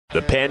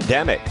the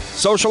pandemic,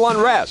 social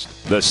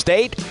unrest, the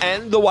state,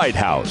 and the White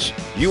House.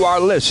 You are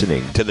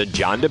listening to The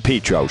John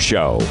DePetro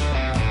Show.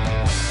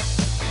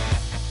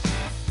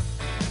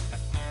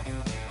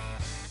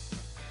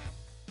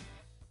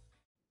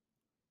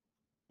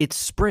 It's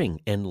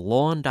spring, and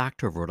Lawn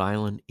Doctor of Rhode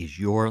Island is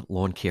your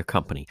lawn care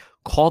company.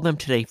 Call them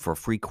today for a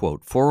free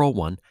quote,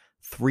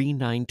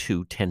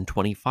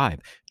 401-392-1025.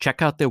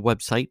 Check out their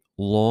website,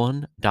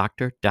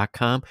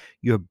 lawndoctor.com.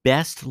 Your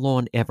best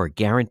lawn ever,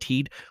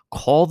 guaranteed.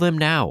 Call them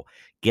now.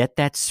 Get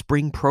that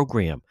spring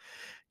program.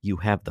 You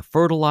have the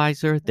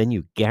fertilizer, then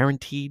you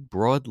guaranteed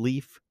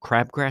broadleaf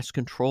crabgrass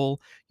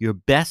control. Your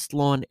best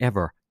lawn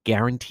ever,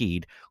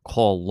 guaranteed.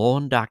 Call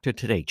Lawn Doctor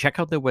today. Check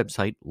out their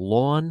website,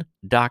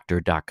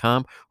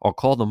 lawndoctor.com, or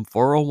call them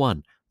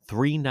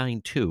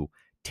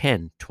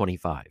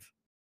 401-392-1025.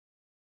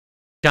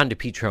 John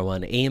DePetro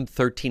on AM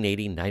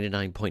 1380,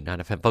 99.9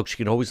 FM. Folks, you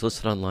can always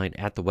listen online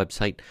at the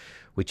website,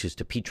 which is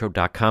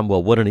depetro.com.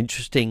 Well, what an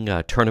interesting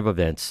turn of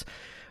events.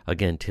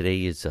 Again,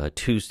 today is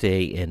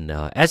Tuesday, and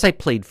as I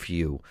played for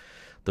you,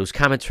 those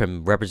comments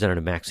from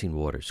Representative Maxine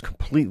Waters,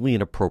 completely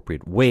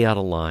inappropriate, way out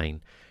of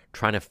line,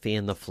 trying to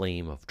fan the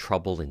flame of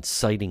trouble,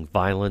 inciting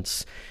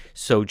violence.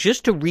 So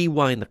just to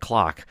rewind the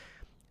clock,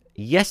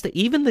 yes,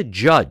 even the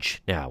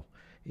judge now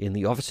in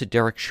the Officer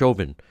Derek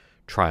Chauvin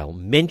trial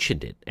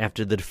mentioned it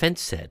after the defense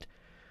said,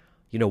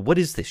 you know, what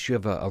is this? You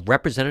have a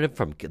representative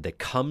that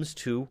comes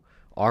to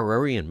our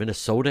area in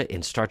Minnesota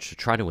and starts to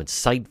try to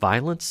incite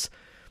violence?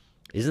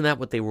 Isn't that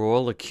what they were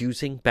all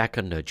accusing back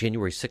on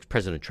January 6th,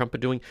 President Trump of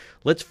doing?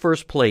 Let's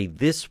first play.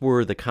 These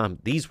were the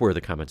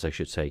comments, I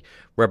should say,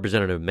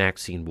 Representative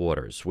Maxine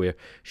Waters, where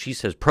she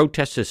says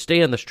protesters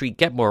stay on the street,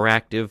 get more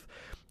active,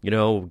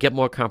 get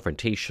more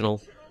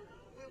confrontational. We've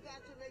got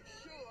to make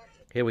sure.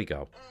 Here we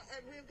go.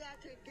 And we've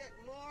got to get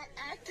more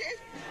active.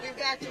 We've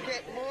got to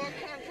get more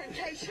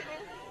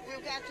confrontational.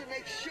 We've got to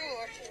make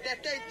sure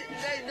that they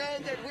know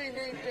that we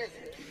mean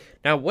business.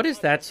 Now, what is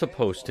that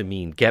supposed to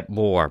mean, get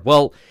more?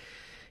 Well,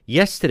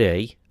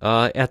 yesterday,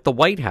 at the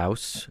White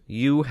House,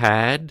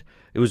 it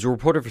was a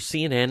reporter for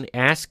CNN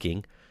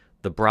asking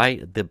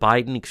President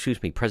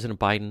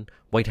Biden,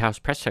 White House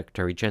Press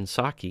Secretary Jen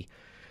Psaki,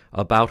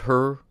 about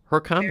her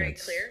comments. Very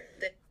clear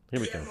that Here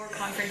we go. More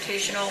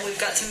confrontational. We've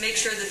got to make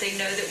sure that they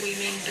know that we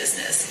mean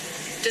business.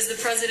 Does the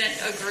president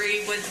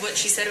agree with what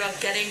she said about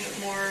getting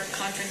more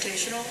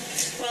confrontational?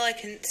 Well, I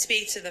can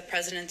speak to the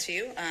president's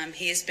view.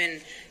 He has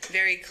been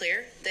very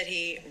clear that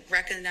he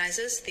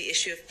recognizes the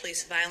issue of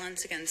police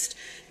violence against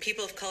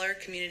people of color,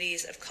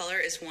 communities of color,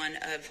 is one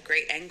of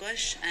great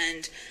anguish,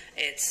 and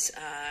it's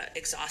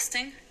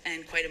exhausting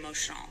and quite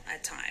emotional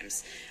at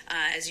times.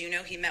 As you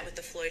know, he met with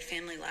the Floyd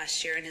family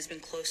last year and has been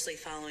closely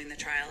following the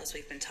trial, as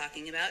we've been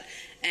talking about,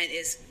 and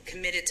is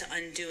committed to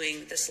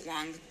undoing this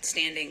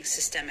long-standing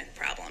systemic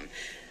problem.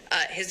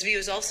 His view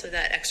is also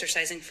that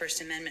exercising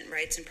First Amendment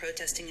rights and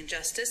protesting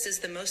injustice is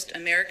the most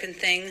American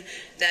thing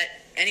that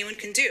anyone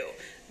can do.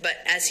 But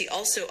as he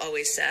also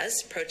always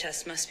says,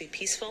 protests must be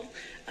peaceful.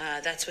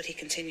 That's what he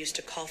continues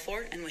to call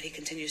for and what he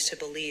continues to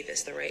believe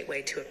is the right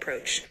way to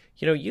approach.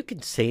 You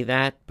can say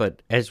that,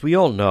 but as we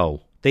all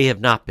know, they have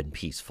not been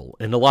peaceful.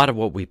 And a lot of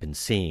what we've been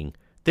seeing,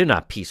 they're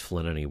not peaceful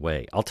in any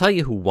way. I'll tell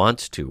you who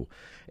wants to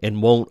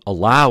and won't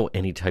allow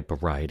any type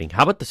of rioting.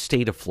 How about the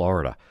state of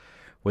Florida,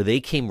 where they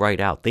came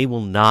right out? They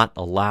will not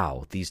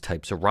allow these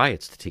types of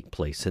riots to take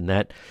place. And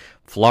that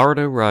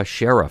Florida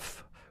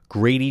Sheriff,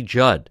 Grady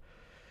Judd,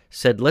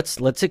 said,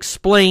 let's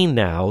explain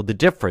now the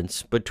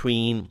difference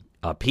between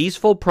a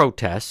peaceful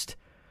protest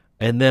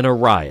and then a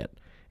riot.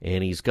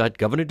 And he's got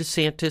Governor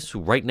DeSantis, who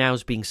right now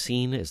is being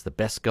seen as the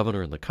best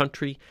governor in the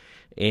country,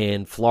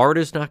 and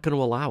Florida's not going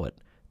to allow it.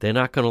 They're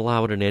not going to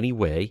allow it in any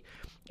way.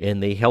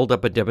 And they held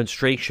up a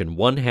demonstration.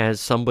 One has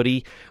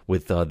somebody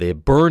with they're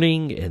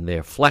burning and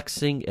they're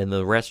flexing, and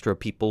the rest are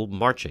people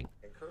marching.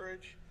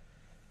 Encourage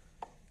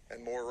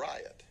and more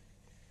riot.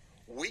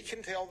 We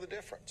can tell the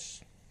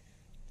difference.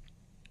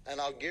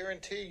 And I'll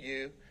guarantee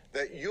you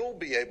that you'll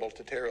be able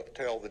to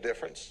tell the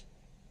difference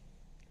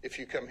if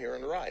you come here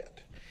and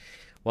riot.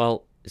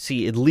 Well,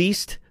 see, at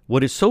least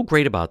what is so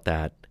great about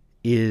that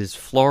is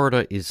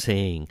Florida is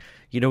saying,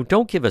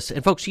 don't give us,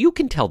 and folks, you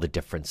can tell the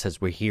difference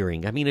as we're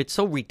hearing. I mean, it's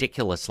so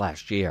ridiculous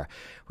last year.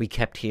 We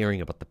kept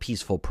hearing about the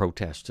peaceful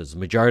protesters. The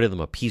majority of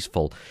them are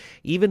peaceful.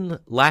 Even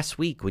last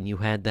week when you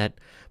had that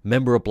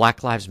member of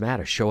Black Lives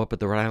Matter show up at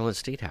the Rhode Island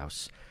State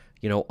House,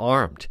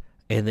 armed.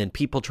 And then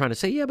people trying to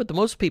say, yeah, but the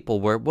most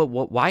people were,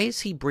 why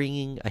is he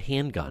bringing a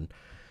handgun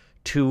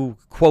to,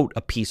 quote,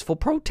 a peaceful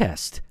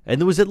protest? And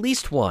there was at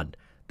least one.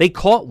 They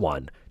caught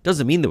one.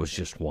 Doesn't mean there was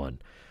just one.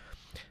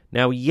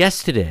 Now,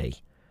 yesterday,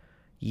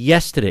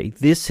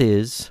 this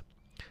is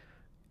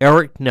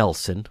Eric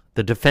Nelson,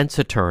 the defense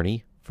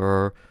attorney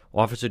for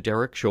Officer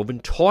Derek Chauvin,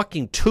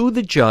 talking to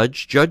the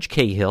judge, Judge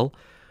Cahill,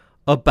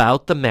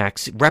 about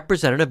the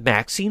Representative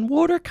Maxine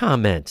Waters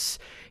comments,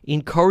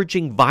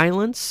 encouraging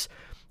violence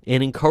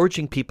and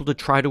encouraging people to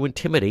try to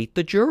intimidate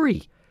the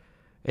jury.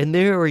 And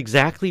they're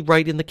exactly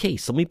right in the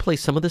case. Let me play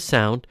some of the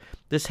sound.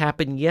 This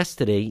happened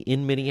yesterday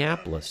in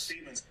Minneapolis.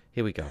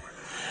 Here we go.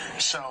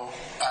 So,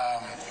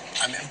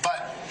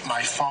 but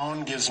my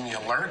phone gives me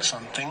alerts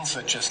on things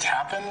that just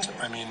happened.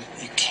 I mean,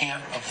 you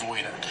can't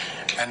avoid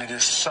it. And it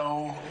is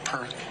so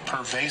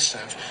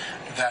pervasive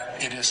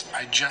that it is,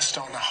 I just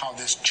don't know how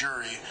this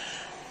jury,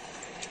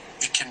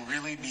 it can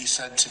really be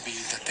said to be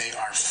that they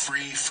are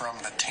free from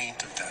the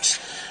taint of this.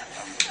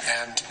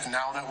 And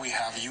now that we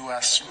have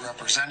U.S.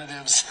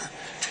 representatives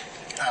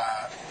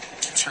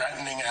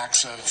threatening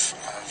acts of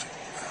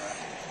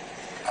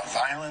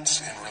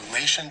violence in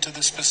relation to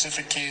this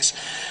specific case,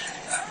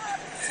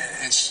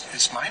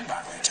 it's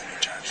mind-boggling to me,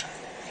 Judge.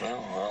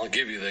 Well, I'll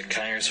give you that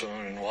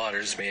Congresswoman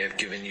Waters may have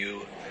given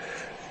you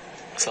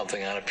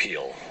something on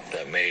appeal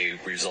that may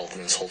result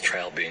in this whole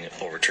trial being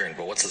overturned.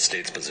 But what's the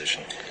state's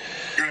position?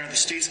 Your Honor, the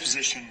state's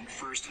position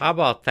first. How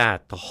about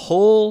that? The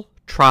whole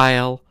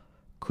trial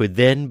could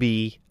then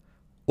be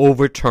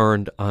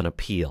overturned on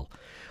appeal.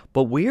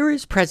 But why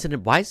isn't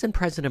President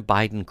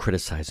Biden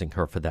criticizing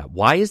her for that?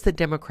 Why is the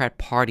Democrat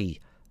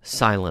Party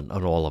silent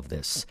on all of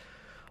this?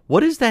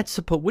 What is that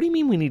supposed? What do you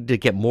mean we need to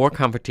get more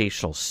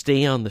confrontational?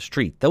 Stay on the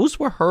street. Those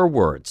were her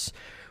words,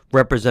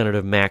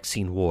 Representative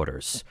Maxine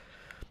Waters.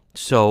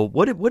 So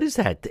what is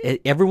that?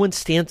 Everyone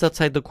stands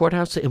outside the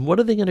courthouse, and what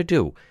are they going to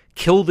do?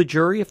 Kill the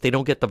jury if they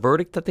don't get the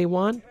verdict that they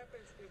want? What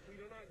happens if we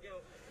do not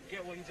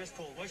get what you just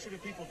told? What should the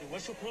people do?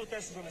 What should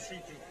protesters on the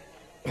street do?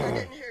 I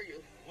didn't hear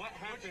you. What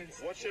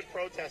happens? What should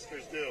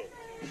protesters do?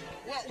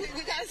 Well, we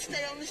got to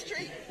stay on the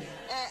street,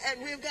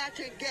 and we've got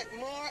to get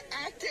more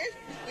active.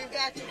 We've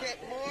got to get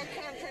more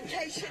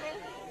confrontational.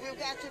 We've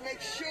got to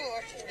make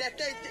sure that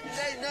they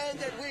know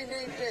that we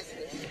mean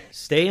business.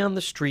 Stay on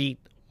the street,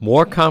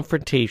 more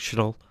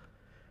confrontational.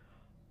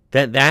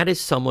 That is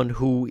someone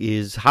who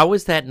is, how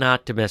is that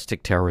not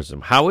domestic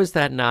terrorism? How is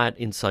that not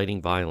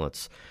inciting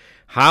violence?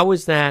 How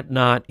is that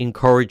not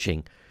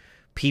encouraging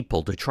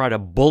people to try to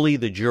bully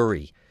the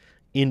jury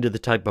into the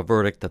type of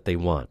verdict that they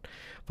want?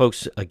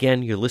 Folks,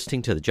 again, you're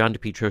listening to the John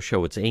DePetro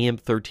Show. It's AM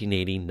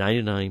 1380,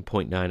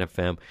 99.9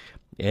 FM.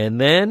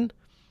 And then,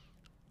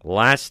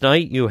 last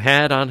night you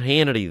had on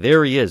Hannity,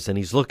 there he is, and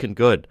he's looking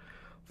good.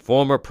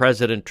 Former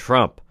President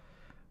Trump.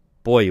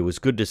 Boy, it was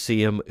good to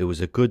see him. It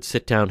was a good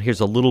sit down. Here's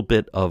a little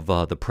bit of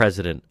the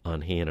president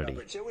on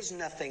Hannity. There was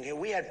nothing here.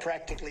 We had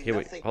practically Here,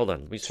 nothing. hold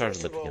on. We started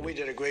First at the of all, beginning.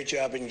 we did a great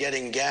job in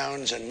getting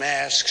gowns and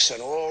masks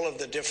and all of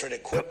the different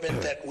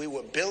equipment that we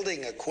were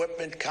building,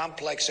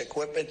 complex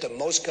equipment, the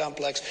most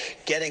complex,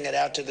 getting it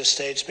out to the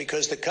states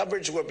because the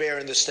cupboards were bare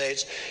in the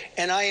states,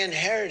 and I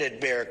inherited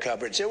bare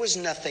cupboards. There was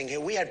nothing here.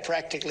 We had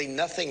practically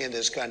nothing in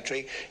this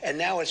country, and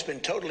now it's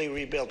been totally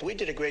rebuilt. We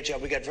did a great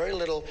job. We got very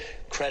little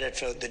credit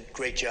for the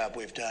great job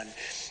we've done.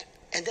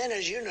 And then,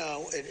 as you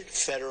know,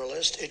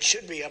 Federalist, it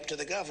should be up to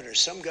the governors.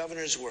 Some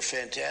governors were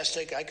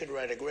fantastic. I could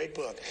write a great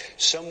book.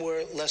 Some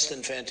were less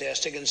than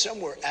fantastic, and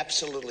some were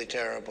absolutely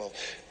terrible.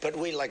 But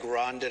we, like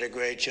Ron, did a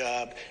great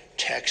job.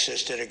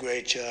 Texas did a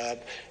great job.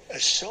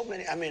 So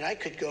many. I mean, I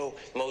could go.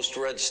 Most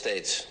red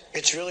states.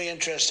 It's really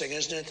interesting,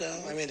 isn't it,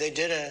 though? I mean, they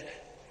did a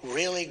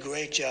really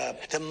great job.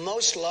 The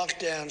most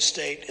locked down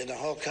state in the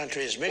whole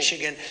country is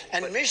Michigan,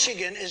 and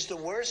Michigan is the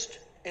worst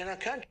in our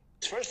country.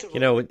 First of all, You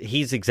know,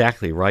 he's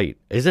exactly right,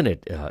 isn't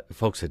it,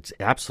 folks? It's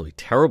absolutely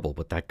terrible.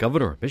 But that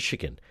governor of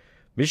Michigan,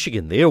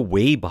 they're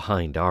way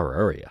behind our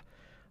area.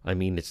 I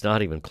mean, it's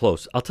not even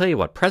close. I'll tell you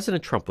what,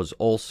 President Trump was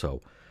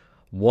also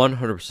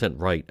 100%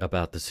 right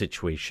about the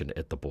situation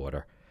at the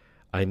border.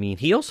 I mean,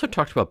 he also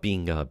talked about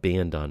being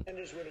banned on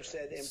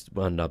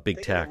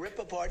big tech. Rip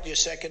apart your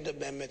Second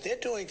Amendment. They're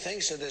doing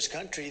things to this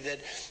country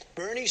that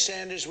Bernie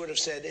Sanders would have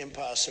said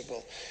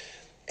impossible.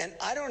 And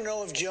I don't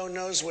know if Joe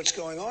knows what's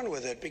going on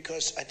with it,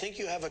 because I think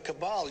you have a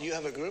cabal. You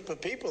have a group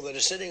of people that are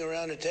sitting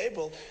around a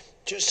table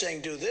just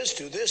saying, do this,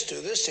 do this, do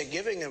this. They're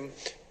giving him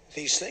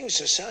these things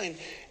to sign.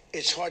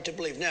 It's hard to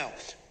believe. Now,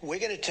 we're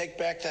going to take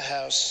back the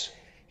House.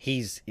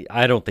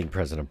 I don't think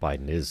President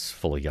Biden is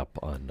fully up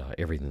on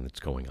everything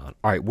that's going on.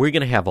 All right, we're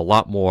going to have a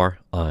lot more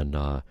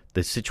on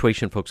the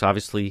situation, folks.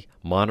 Obviously,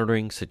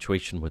 monitoring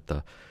situation with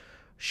the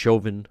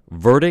Chauvin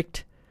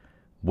verdict,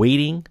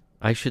 waiting,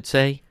 I should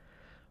say.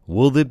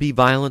 Will there be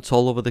violence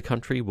all over the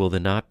country? Will there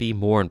not be?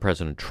 More on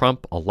President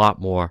Trump, a lot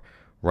more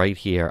right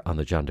here on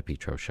the John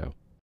DePetro Show.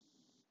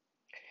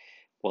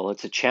 Well,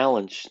 it's a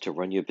challenge to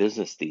run your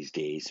business these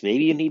days.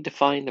 Maybe you need to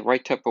find the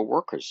right type of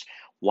workers.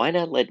 Why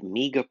not let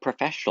MEGA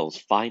Professionals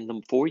find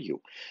them for you?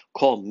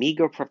 Call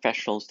MEGA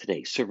Professionals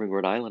today, serving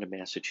Rhode Island and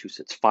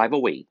Massachusetts,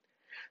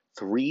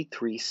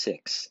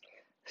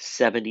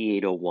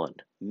 508-336-7801.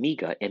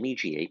 MEGA,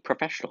 M-E-G-A,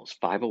 Professionals,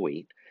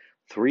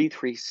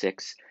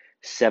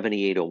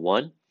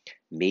 508-336-7801.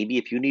 Maybe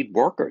if you need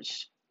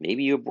workers,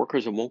 maybe you have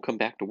workers that won't come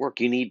back to work.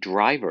 You need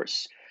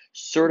drivers,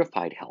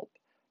 certified help,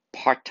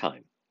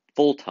 part-time,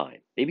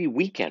 full-time, maybe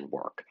weekend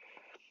work.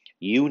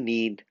 You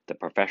need the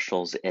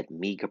professionals at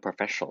MEGA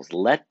Professionals.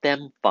 Let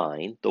them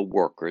find the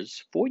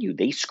workers for you.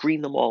 They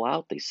screen them all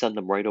out. They send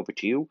them right over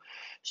to you.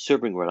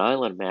 Serving Rhode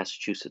Island,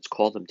 Massachusetts.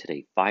 Call them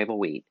today,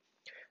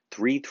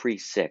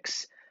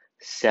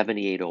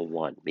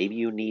 508-336-7801. Maybe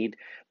you need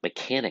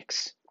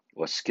mechanics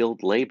or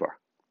skilled labor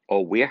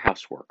or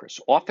warehouse workers,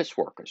 office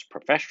workers,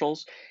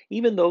 professionals,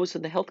 even those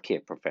in the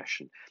healthcare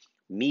profession.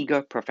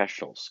 MEGA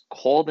professionals.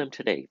 Call them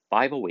today,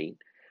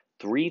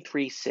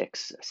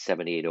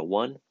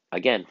 508-336-7801.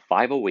 Again,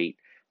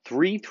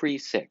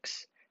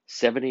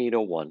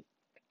 508-336-7801.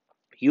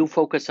 You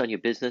focus on your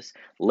business.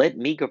 Let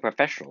MEGA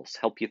professionals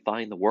help you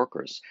find the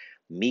workers.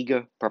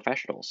 MEGA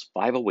professionals,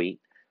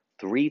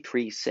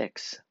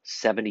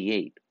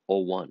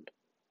 508-336-7801.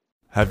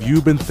 Have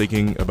you been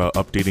thinking about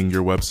updating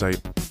your website?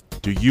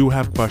 Do you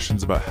have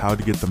questions about how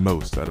to get the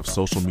most out of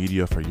social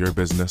media for your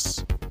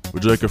business?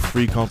 Would you like a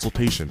free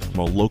consultation from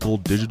a local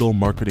digital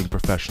marketing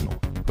professional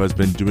who has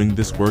been doing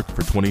this work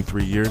for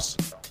 23 years?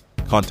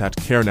 Contact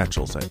Karen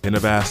Etchels at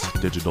Innovast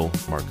Digital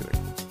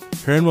Marketing.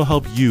 Karen will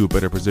help you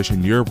better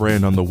position your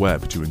brand on the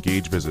web to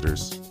engage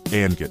visitors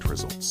and get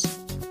results.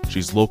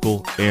 She's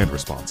local and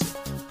responsive.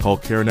 Call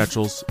Karen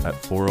Etchels at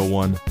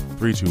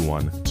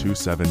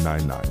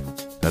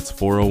 401-321-2799. That's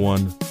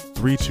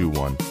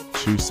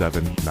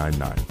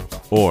 401-321-2799.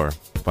 Or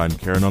find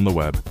Karen on the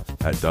web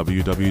at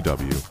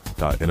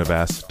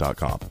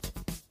www.innovast.com.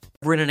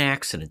 We're in an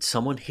accident.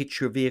 Someone hits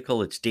your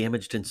vehicle. It's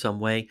damaged in some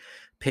way.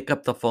 Pick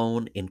up the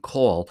phone and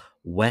call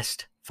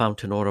West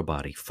Fountain Auto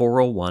Body,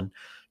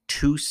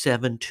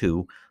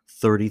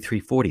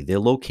 401-272-3340. They're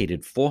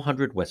located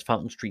 400 West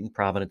Fountain Street in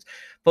Providence.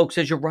 Folks,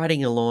 as you're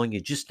riding along,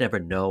 you just never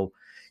know.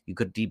 You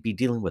could be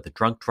dealing with a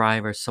drunk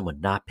driver,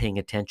 someone not paying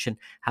attention.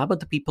 How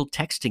about the people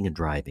texting and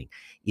driving?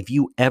 If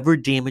you ever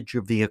damage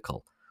your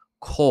vehicle,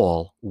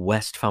 call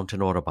West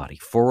Fountain Auto Body,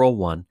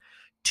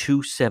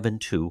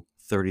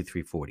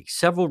 401-272-3340.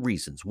 Several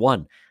reasons.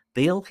 One,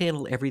 they'll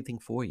handle everything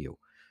for you.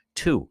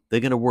 Two,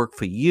 they're going to work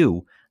for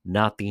you,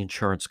 not the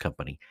insurance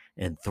company.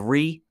 And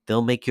three,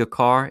 they'll make your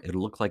car,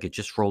 it'll look like it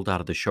just rolled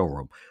out of the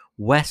showroom.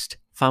 West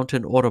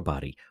Fountain Auto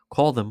Body.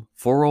 Call them,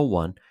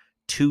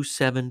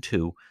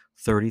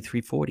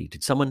 401-272-3340.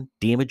 Did someone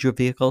damage your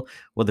vehicle?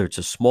 Whether it's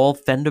a small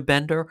fender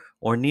bender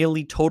or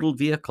nearly totaled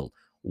vehicle,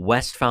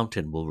 West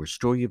Fountain will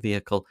restore your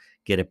vehicle,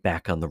 get it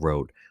back on the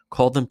road.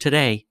 Call them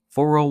today,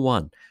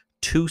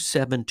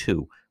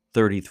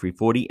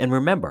 401-272-3340. And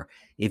remember,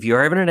 if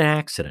you're ever in an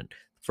accident,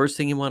 first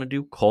thing you want to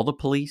do, call the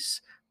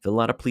police, fill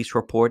out a police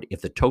report.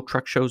 If the tow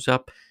truck shows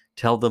up,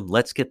 tell them,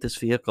 let's get this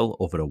vehicle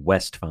over to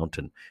West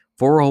Fountain,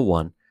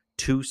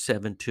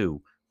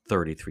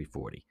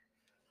 401-272-3340.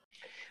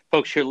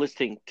 Folks, you're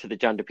listening to the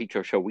John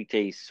DePetro Show.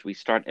 Weekdays, we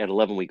start at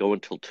 11, we go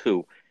until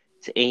 2.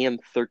 It's AM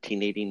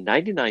 1380,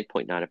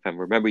 99.9 FM.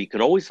 Remember, you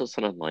can always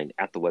listen online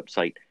at the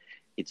website.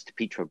 It's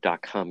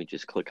DePetro.com. You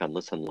just click on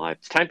Listen Live.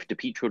 It's time for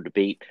DePetro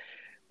Debate.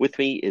 With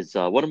me is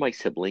one of my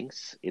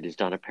siblings. It is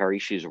Donna Perry.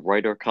 She's a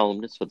writer,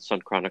 columnist for the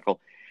Sun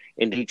Chronicle.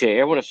 And DJ,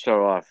 I want to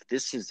start off.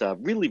 This is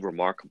really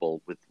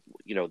remarkable with,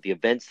 the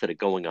events that are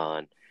going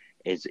on.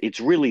 It's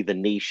really the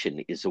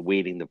nation is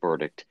awaiting the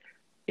verdict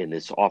in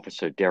this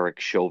Officer Derek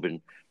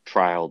Chauvin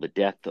trial, the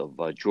death of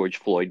George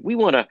Floyd. We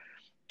want to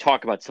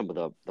talk about some of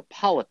the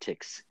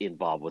politics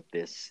involved with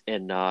this.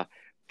 And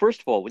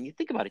first of all, when you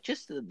think about it,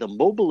 just the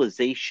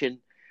mobilization,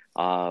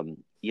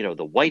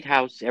 the White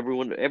House,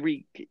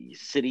 every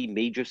city,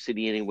 major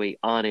city anyway,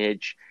 on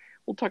edge.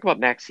 We'll talk about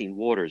Maxine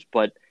Waters,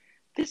 but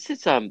this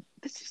is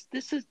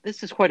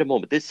quite a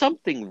moment. There's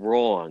something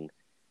wrong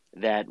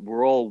that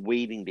we're all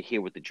waiting to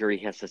hear what the jury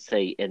has to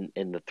say, and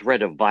the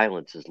threat of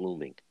violence is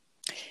looming.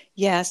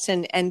 Yes,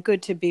 and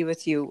good to be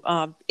with you.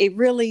 It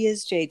really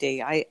is,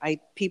 JD.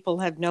 People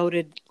have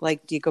noted,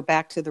 like, you go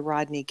back to the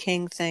Rodney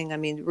King thing. I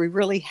mean, we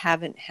really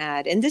haven't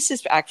had, and this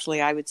is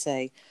actually, I would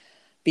say,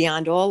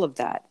 beyond all of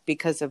that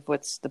because of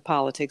what's the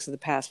politics of the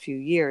past few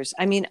years.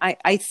 I mean,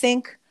 I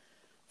think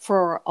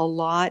for a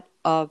lot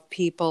of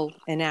people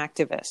and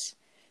activists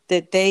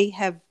that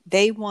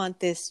they want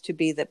this to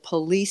be that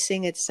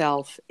policing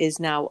itself is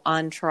now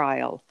on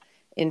trial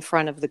in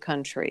front of the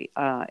country,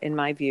 in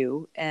my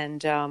view.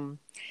 And,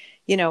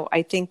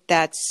 I think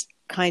that's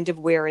kind of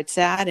where it's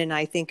at. And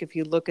I think if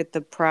you look at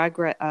the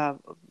progress,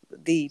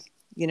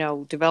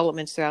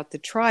 developments throughout the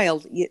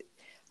trial,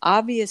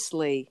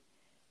 obviously,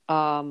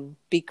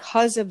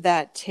 because of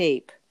that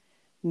tape,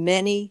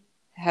 many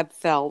have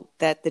felt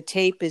that the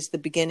tape is the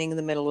beginning,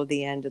 the middle, of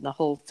the end, and the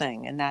whole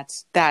thing. And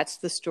that's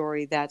the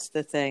story. That's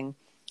the thing.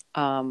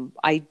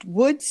 I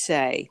would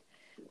say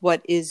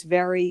what is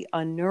very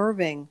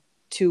unnerving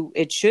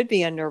it should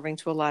be unnerving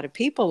to a lot of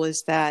people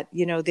is that,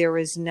 there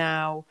is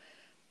now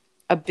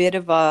a bit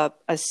of a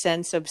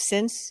sense of,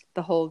 since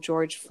the whole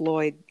George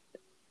Floyd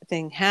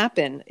thing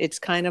happened, it's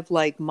kind of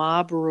like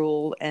mob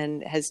rule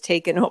and has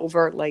taken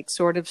over, like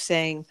sort of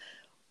saying,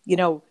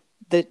 the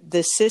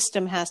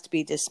system has to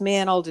be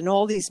dismantled and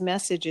all these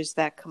messages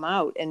that come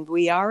out. And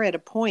we are at a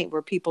point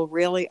where people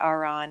really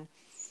are on,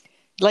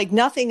 like,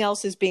 nothing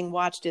else is being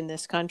watched in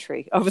this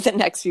country over the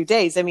next few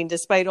days. I mean,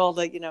 despite all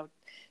the,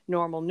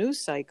 normal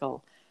news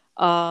cycle.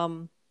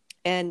 And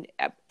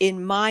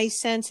in my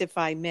sense, if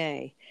I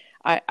may,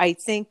 I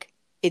think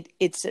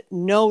it's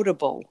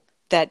notable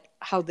that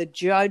how the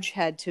judge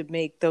had to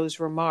make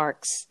those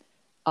remarks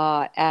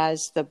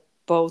as the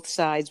both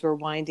sides were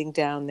winding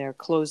down their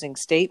closing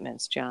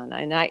statements, John.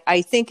 And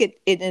I think it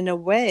in a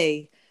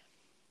way,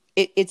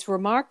 it's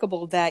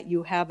remarkable that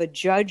you have a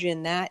judge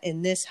in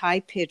this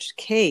high-pitched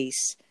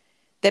case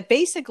that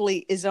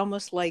basically is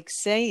almost like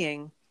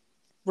saying,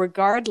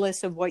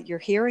 regardless of what you're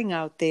hearing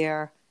out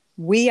there,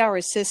 we are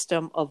a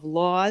system of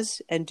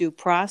laws and due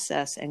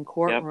process and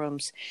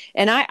courtrooms. Yep.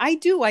 And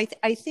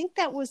I think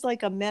that was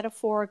like a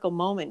metaphorical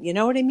moment. You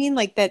know what I mean?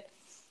 Like that.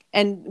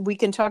 And we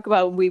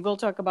will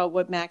talk about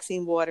what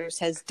Maxine Waters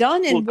has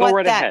done and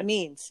what that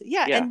means.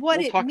 Yeah. And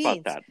what it means. We'll talk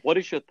about that. What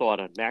is your thought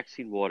on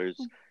Maxine Waters?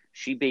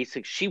 She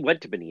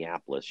went to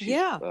Minneapolis. She's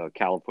a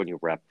California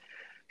rep.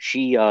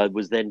 She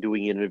was then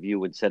doing an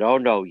interview and said, "Oh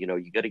no,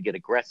 you got to get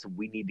aggressive.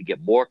 We need to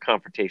get more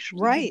confrontation.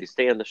 We need to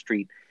stay on the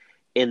street."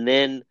 And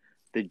then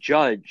the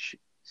judge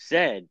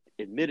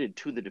admitted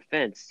to the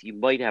defense, you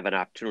might have an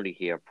opportunity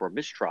here for a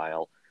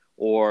mistrial,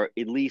 or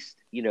at least,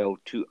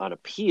 on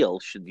appeal,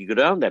 should you go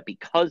down that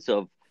because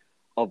of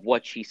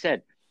what she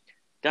said.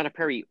 Donna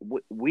Perry,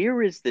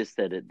 where is this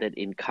that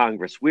in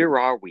Congress? Where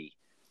are we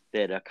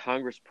that a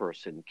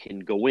congressperson can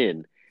go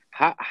in?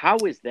 How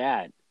is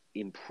that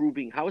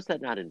improving? How is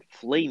that not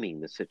inflaming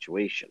the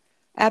situation?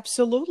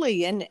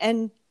 Absolutely.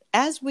 And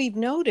as we've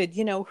noted,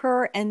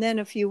 her and then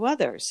a few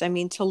others, I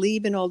mean,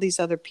 Tlaib and all these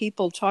other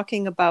people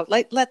talking about,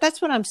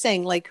 that's what I'm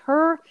saying, like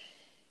her,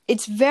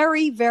 it's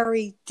very,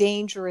 very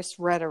dangerous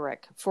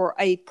rhetoric for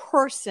a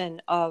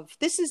person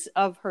this is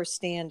of her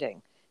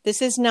standing.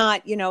 This is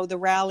not, the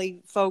rally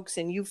folks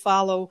and you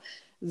follow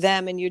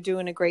them and you're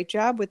doing a great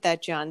job with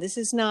that, John. This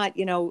is not,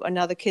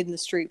 another kid in the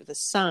street with a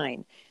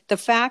sign. The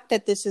fact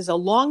that this is a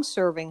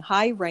long-serving,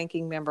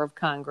 high-ranking member of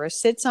Congress,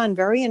 sits on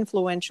very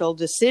influential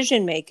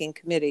decision-making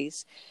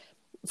committees,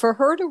 for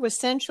her to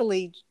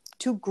essentially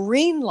to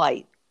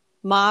greenlight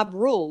mob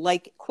rule,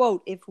 like,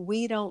 quote, if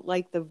we don't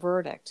like the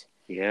verdict.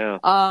 Yeah.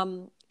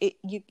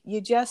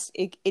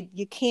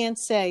 You can't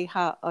say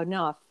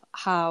enough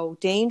how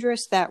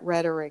dangerous that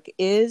rhetoric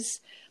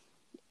is.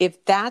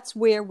 If that's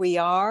where we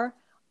are,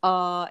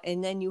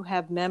 and then you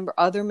have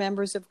other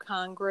members of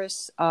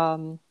Congress,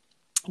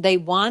 they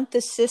want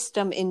the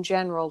system in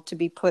general to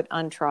be put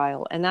on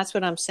trial. And that's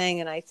what I'm saying.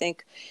 And I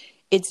think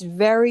it's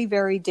very,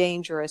 very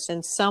dangerous.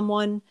 And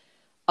someone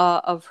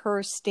of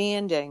her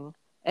standing,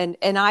 and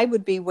I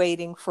would be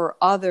waiting for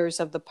others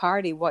of the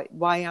party.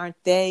 Why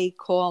aren't they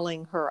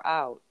calling her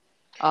out?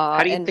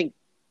 How do you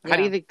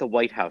think the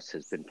White House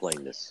has been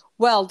playing this?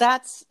 Well,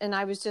 and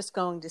I was just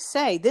going to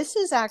say, this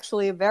is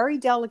actually a very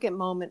delicate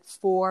moment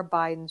for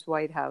Biden's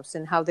White House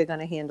and how they're going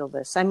to handle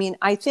this. I mean,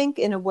 I think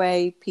in a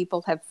way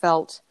people have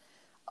felt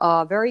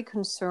very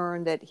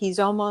concerned that he's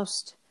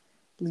almost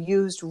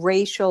used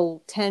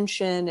racial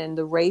tension and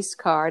the race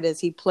card as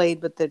he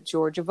played with the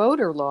Georgia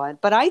voter law.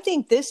 But I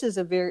think this is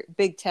a very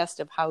big test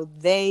of how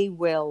they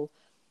will,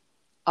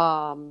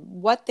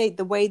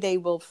 the way they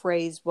will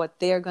phrase what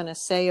they're going to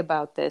say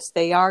about this.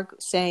 They are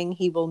saying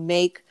he will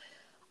make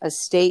a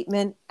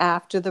statement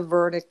after the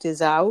verdict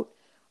is out.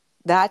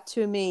 That,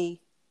 to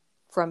me,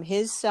 from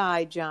his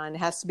side, John,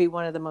 has to be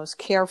one of the most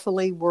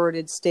carefully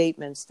worded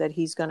statements that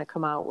he's going to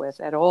come out with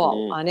at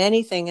all on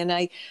anything. And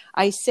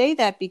I say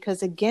that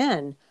because,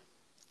 again,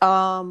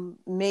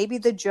 maybe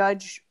the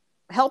judge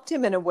helped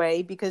him in a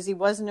way because he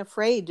wasn't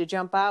afraid to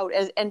jump out.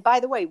 And by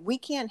the way, we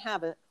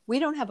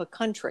don't have a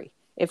country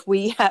if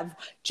we have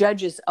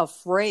judges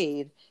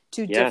afraid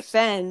to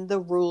defend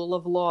the rule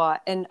of law.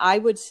 And I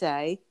would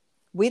say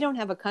we don't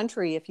have a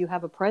country if you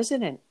have a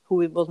president who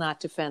will not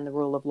defend the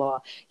rule of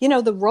law.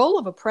 The role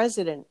of a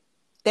president,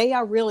 they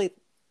are really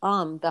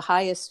the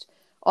highest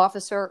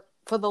officer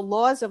for the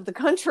laws of the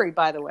country,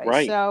 by the way.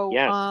 Right.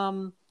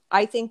 So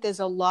I think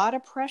there's a lot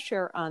of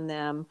pressure on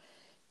them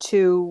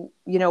to,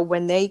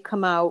 when they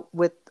come out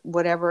with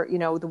whatever,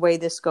 the way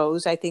this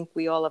goes. I think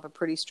we all have a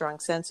pretty strong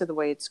sense of the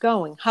way it's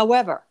going.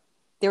 However,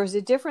 there is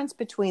a difference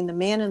between the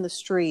man in the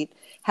street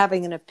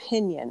having an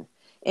opinion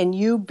and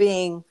you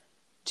being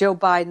Joe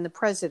Biden, the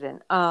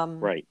president.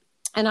 Right.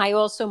 And I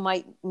also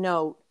might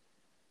note,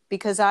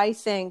 because I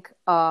think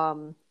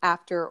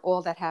after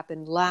all that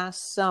happened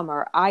last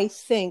summer, I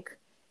think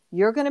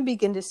you're going to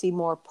begin to see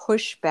more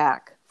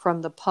pushback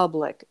from the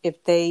public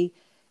if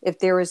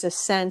there is a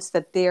sense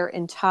that their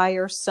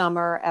entire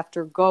summer,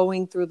 after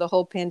going through the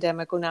whole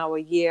pandemic, now a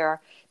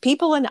year,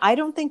 I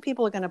don't think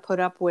people are going to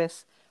put up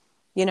with,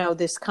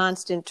 this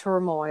constant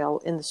turmoil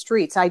in the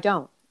streets. I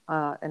don't.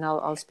 And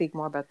I'll speak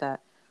more about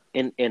that.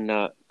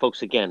 And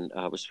folks, again,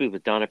 we're speaking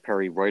with Donna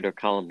Perry, writer,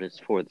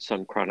 columnist for the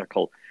Sun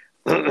Chronicle.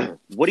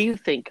 What do you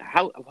think?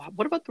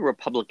 What about the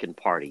Republican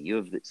Party?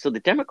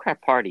 The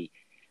Democrat Party.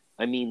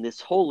 I mean,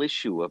 this whole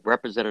issue of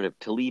Representative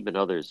Tlaib and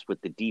others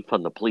with the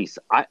defund the police.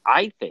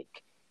 I think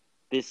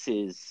this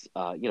is,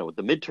 with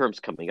the midterms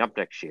coming up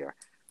next year,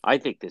 I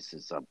think this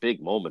is a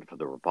big moment for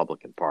the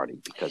Republican Party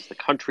because the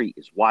country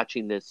is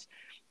watching this.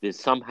 There's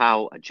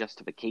somehow a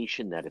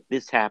justification that if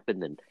this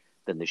happened,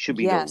 then there should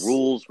be no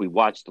rules. We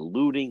watched the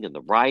looting and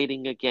the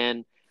rioting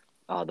again,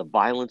 the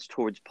violence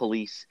towards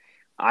police.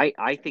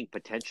 I think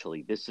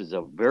potentially this is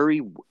a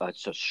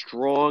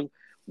strong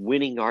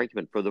winning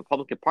argument for the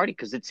Republican Party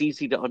because it's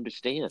easy to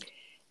understand.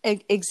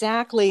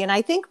 Exactly. And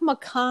I think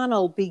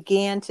McConnell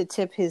began to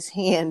tip his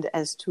hand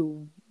as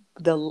to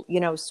the,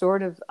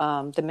 sort of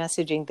the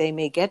messaging they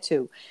may get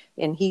to.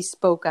 And he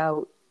spoke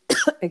out,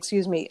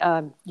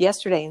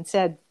 yesterday and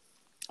said,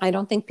 I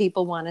don't think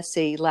people want to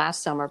see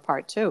Last Summer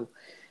Part 2.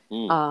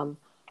 So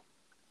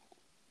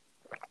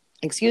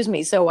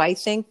I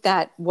think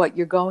that what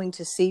you're going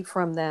to see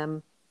from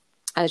them,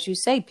 as you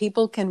say,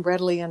 people can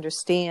readily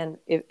understand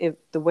if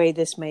the way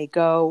this may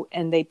go,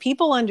 and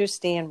people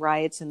understand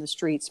riots in the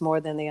streets more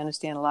than they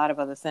understand a lot of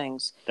other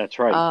things. That's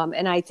right.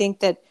 And I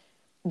think that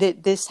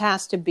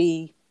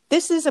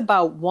this is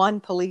about one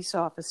police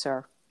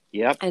officer,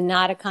 yep, and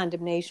not a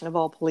condemnation of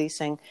all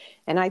policing.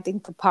 And I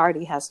think the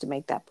party has to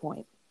make that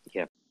point.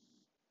 Yep.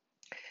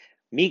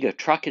 MEGA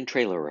Truck and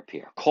Trailer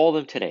Repair. Call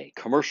them today.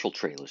 Commercial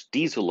trailers,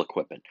 diesel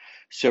equipment,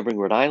 serving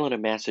Rhode Island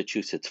and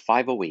Massachusetts.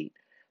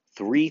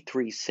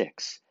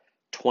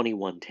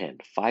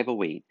 508-336-2110.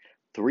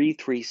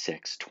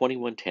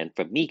 508-336-2110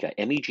 for MEGA,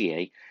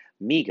 MEGA,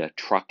 MEGA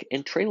Truck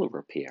and Trailer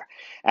Repair.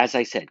 As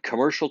I said,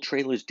 commercial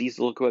trailers,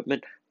 diesel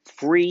equipment,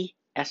 free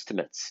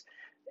estimates,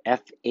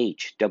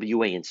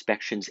 FHWA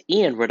inspections,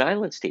 and Rhode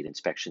Island State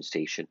Inspection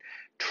Station,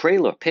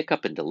 trailer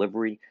pickup and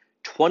delivery,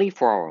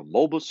 24-hour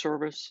mobile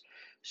service,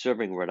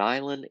 serving Rhode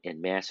Island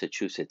and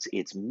Massachusetts.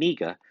 It's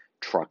MEGA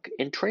Truck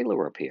and Trailer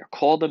Repair.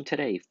 Call them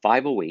today,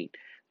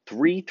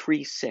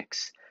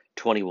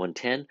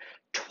 508-336-2110,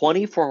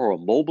 24-hour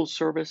mobile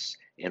service,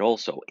 and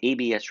also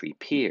ABS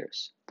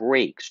repairs,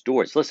 brakes,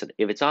 doors. Listen,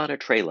 if it's on a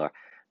trailer,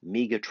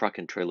 MEGA Truck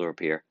and Trailer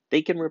Repair,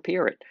 they can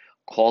repair it.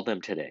 Call them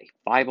today,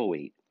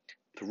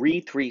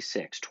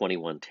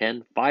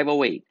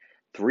 508-336-2110,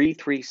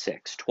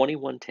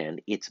 508-336-2110.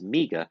 It's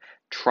MEGA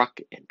Truck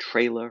and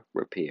Trailer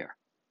Repair.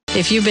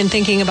 If you've been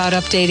thinking about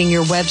updating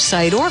your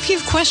website, or if you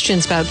have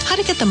questions about how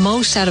to get the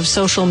most out of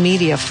social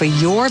media for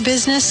your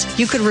business,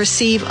 you could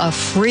receive a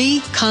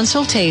free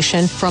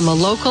consultation from a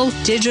local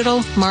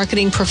digital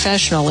marketing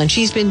professional, and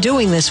she's been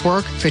doing this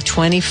work for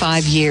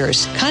 25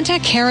 years.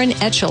 Contact Karen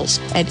Etchels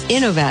at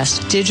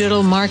Innovast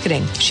Digital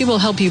Marketing. She will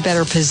help you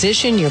better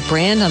position your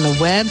brand on the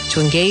web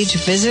to engage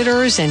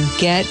visitors and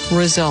get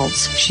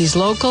results. She's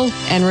local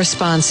and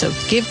responsive.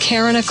 Give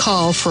Karen a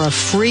call for a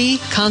free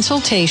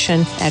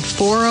consultation at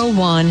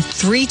 401-321-2799.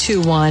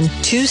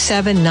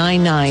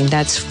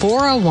 That's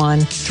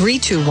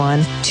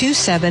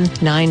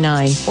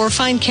 401-321-2799. Or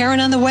find Karen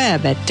on the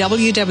web at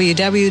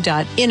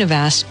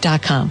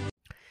www.innovast.com.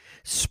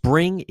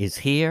 Spring is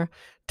here.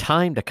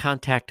 Time to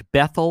contact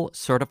Bethel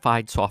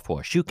Certified Soft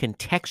Wash. You can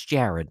text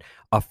Jared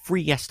a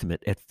free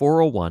estimate at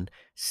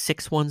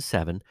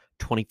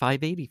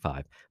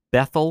 401-617-2585.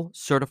 Bethel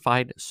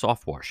Certified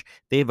Soft Wash.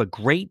 They have a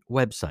great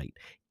website.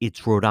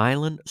 It's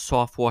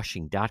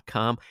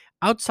RhodeIslandSoftwashing.com.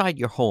 Outside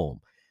your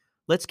home,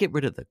 let's get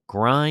rid of the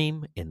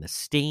grime and the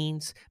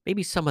stains,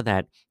 maybe some of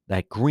that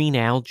green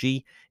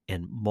algae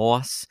and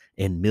moss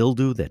and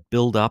mildew that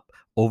build up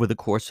over the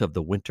course of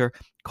the winter.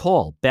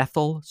 Call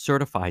Bethel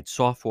Certified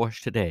Soft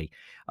Wash today.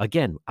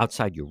 Again,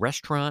 outside your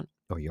restaurant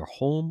or your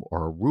home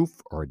or a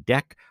roof or a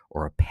deck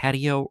or a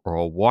patio or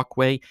a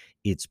walkway,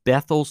 it's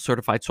Bethel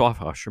Certified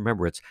Soft Wash.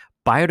 Remember, it's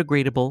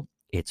biodegradable,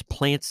 it's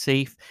plant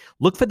safe.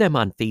 Look for them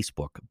on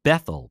Facebook,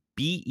 Bethel,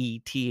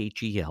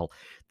 Bethel.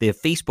 Their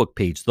Facebook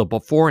page, the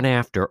before and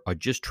after, are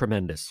just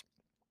tremendous.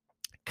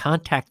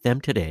 Contact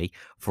them today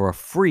for a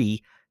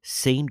free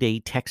same-day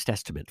text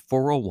estimate,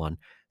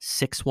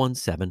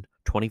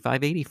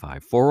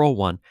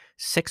 401-617-2585,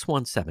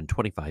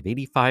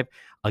 401-617-2585.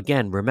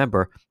 Again,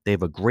 remember, they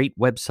have a great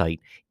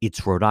website.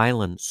 It's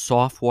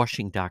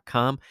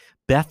RhodeIslandSoftwashing.com,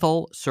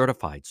 Bethel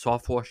Certified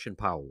Soft Wash and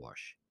Power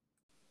Wash.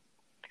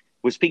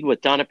 We're speaking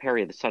with Donna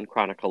Perry of the Sun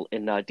Chronicle.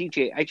 And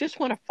DJ, I just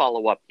want to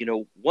follow up.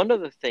 One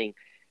other thing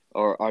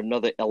or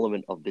another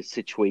element of this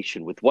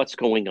situation with what's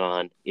going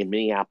on in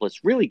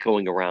Minneapolis, really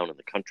going around in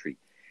the country,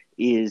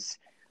 is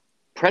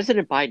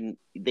President Biden.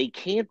 They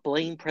can't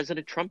blame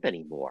President Trump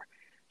anymore.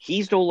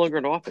 He's no longer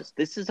in office.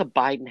 This is a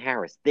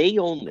Biden-Harris. They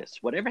own this.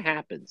 Whatever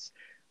happens,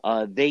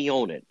 they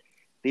own it.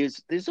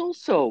 There's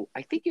also,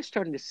 I think you're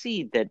starting to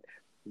see that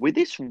where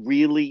this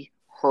really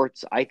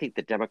hurts, I think,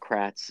 the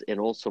Democrats, and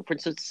also, for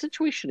instance, the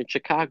situation in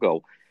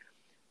Chicago,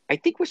 I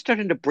think we're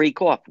starting to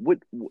break off.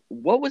 What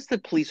was the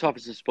police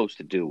officer supposed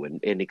to do? And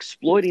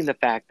exploiting the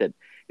fact that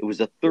it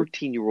was a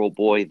 13-year-old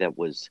boy that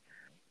was,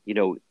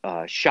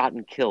 shot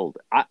and killed.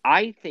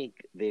 I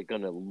think they're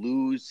going to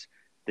lose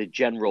the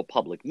general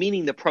public,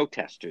 meaning the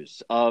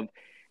protesters,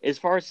 as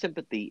far as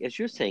sympathy. As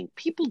you're saying,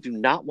 people do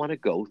not want to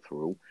go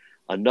through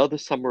another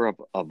summer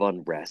of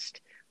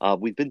unrest.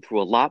 We've been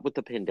through a lot with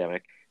the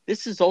pandemic.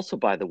 This is also,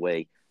 by the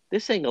way, they're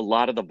saying a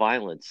lot of the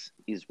violence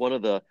is one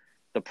of the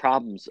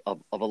problems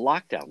of a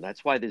lockdown.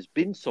 That's why there's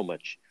been so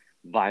much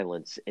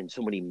violence and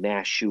so many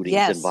mass shootings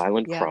and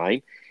violent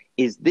crime.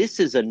 This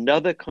is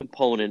another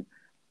component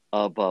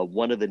of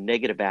one of the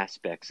negative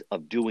aspects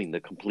of doing the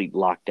complete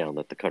lockdown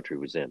that the country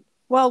was in.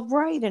 Well,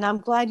 right. And I'm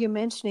glad you're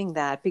mentioning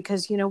that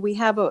because, we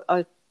have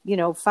a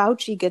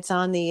Fauci gets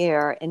on the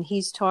air and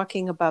he's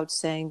talking about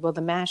saying, well,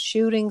 the mass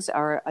shootings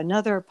are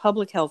another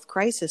public health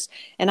crisis.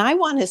 And I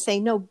want to say,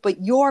 no,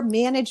 but your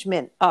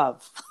management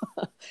of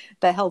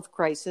the health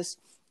crisis.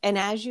 And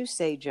as you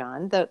say,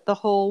 John,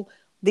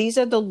 these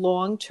are the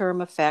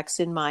long-term effects,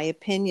 in my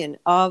opinion,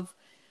 of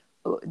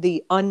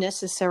the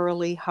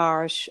unnecessarily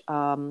harsh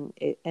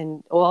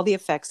and all the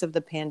effects of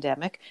the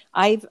pandemic.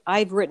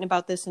 I've written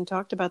about this and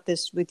talked about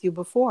this with you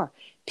before.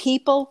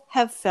 People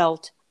have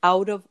felt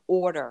out of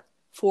order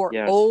for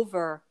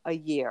over a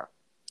year.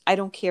 I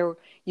don't care.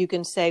 You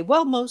can say,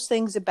 well, most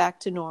things are back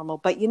to normal.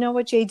 But you know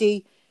what,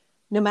 JD?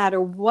 No matter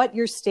what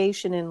your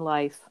station in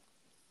life,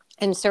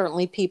 and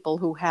certainly people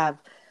who have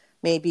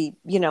maybe,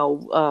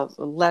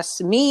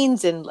 less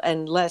means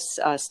and less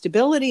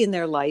stability in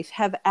their life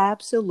have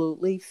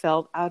absolutely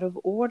felt out of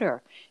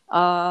order.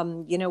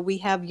 We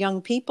have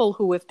young people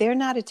who, if they're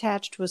not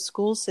attached to a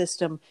school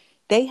system,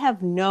 they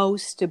have no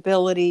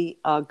stability,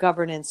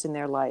 governance in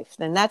their life.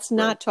 And that's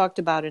not talked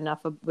about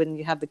enough when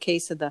you have the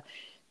case of the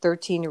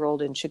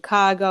 13-year-old in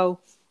Chicago.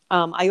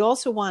 I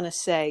also want to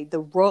say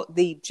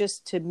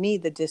just to me,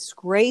 the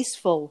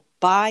disgraceful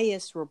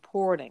bias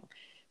reporting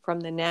from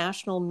the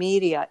national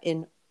media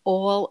in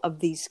all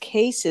of these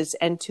cases,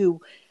 and to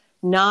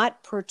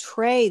not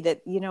portray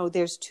that,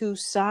 there's two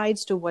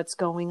sides to what's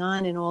going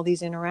on in all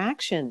these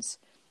interactions.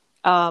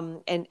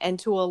 And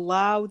to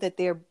allow that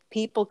their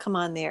people come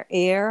on their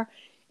air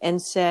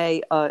and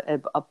say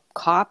a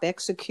cop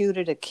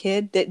executed a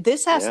kid.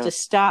 This has to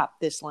stop,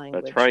 this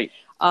language. That's right.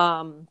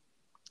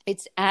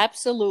 It's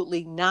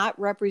absolutely not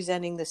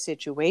representing the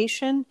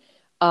situation.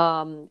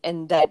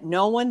 And that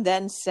no one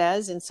then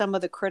says, and some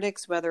of the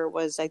critics, whether it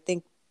was, I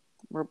think,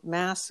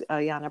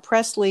 Ayanna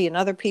Pressley and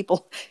other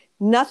people,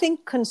 nothing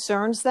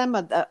concerns them.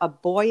 A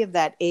boy of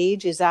that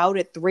age is out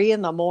at 3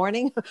 a.m.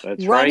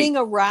 running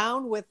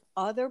around with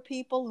other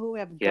people who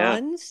have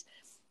guns.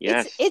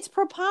 Yes. It's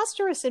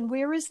preposterous. And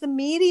where is the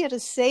media to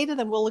say to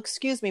them, well,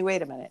 excuse me,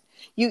 wait a minute.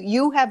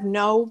 You have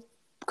no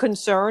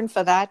concern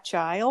for that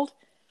child?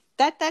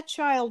 That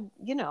child,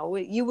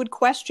 you would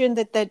question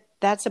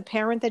that's a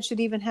parent that should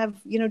even have,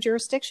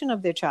 jurisdiction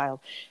of their child.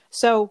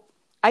 So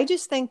I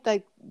just think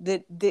that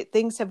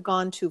things have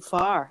gone too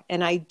far.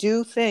 And I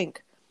do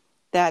think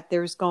that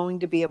there's going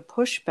to be a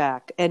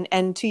pushback.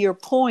 And to your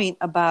point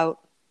about,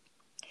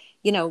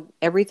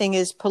 everything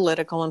is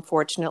political,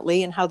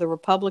 unfortunately, and how the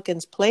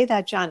Republicans play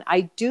that, John,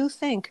 I do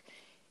think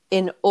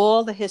in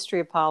all the history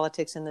of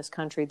politics in this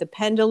country, the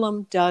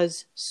pendulum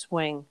does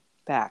swing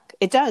back.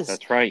 It does.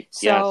 That's right.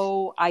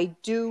 So I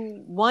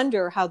do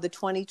wonder how the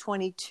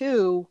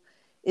 2022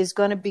 is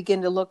going to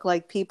begin to look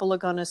like. People are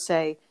going to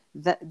say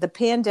that the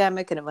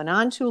pandemic, and it went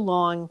on too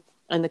long,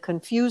 and the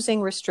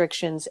confusing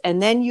restrictions.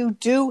 And then you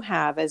do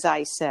have, as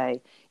I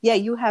say,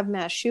 you have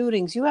mass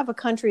shootings. You have a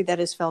country that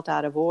has felt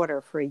out of order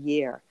for a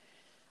year.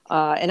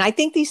 And I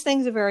think these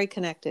things are very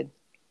connected.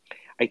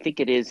 I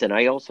think it is. And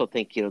I also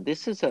think,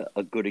 this is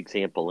a good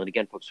example. And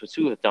again, folks,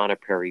 we're with Donna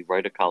Perry,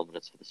 writer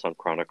columnist for the Sun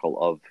Chronicle,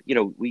 of,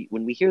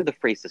 when we hear the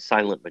phrase the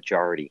silent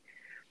majority,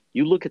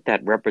 you look at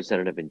that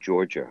representative in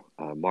Georgia,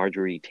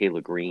 Marjorie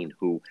Taylor Greene,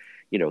 who,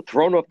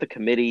 thrown off the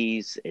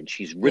committees, and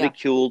she's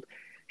ridiculed. Yeah.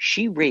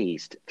 She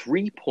raised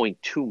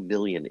 $3.2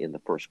 million in the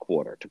first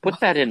quarter. To put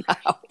that in,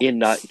 can you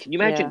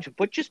imagine?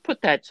 Yeah. Just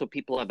put that so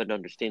people have an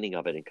understanding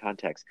of it in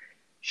context.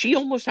 She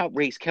almost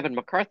outraised Kevin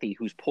McCarthy,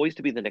 who's poised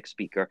to be the next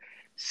speaker.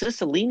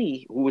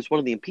 Cicilline, who was one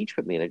of the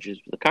impeachment managers,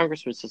 the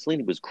Congressman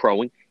Cicilline, was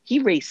crowing. He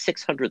raised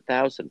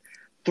 $600,000.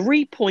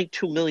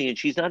 $3.2 million.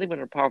 She's not even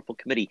on a powerful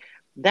committee.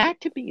 That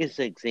to me is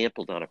an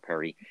example, Donna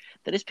Perry,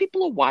 that as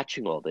people are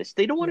watching all this,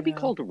 they don't want to be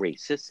called a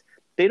racist.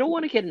 They don't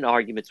want to get in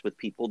arguments with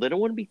people. They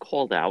don't want to be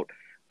called out,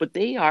 but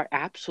they are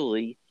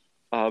absolutely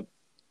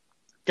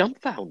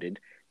dumbfounded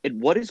at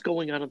what is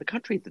going on in the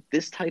country, that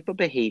this type of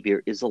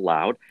behavior is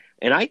allowed.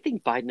 And I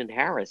think Biden and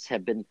Harris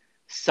have been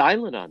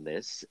silent on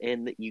this,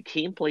 and that you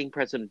can't blame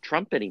President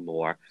Trump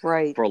anymore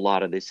for a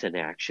lot of this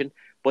inaction.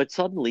 But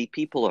suddenly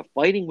people are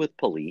fighting with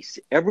police.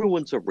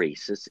 Everyone's a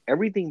racist.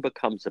 Everything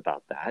becomes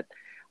about that.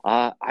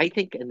 I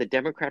think, and the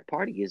Democrat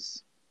Party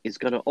is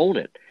going to own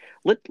it.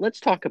 Let's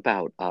talk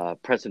about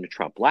President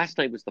Trump. Last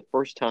night was the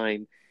first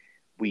time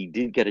we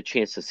did get a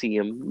chance to see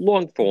him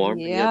long form.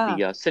 He had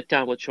the sit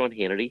down with Sean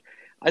Hannity.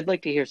 I'd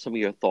like to hear some of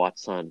your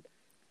thoughts on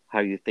how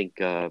you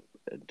think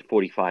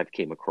 45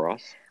 came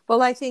across.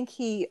 Well, I think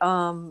he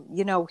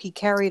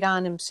carried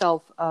on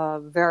himself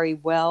very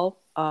well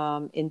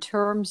in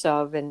terms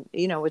of, and,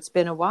 it's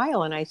been a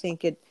while, and I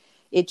think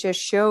it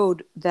just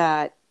showed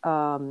that,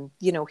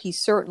 he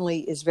certainly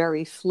is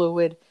very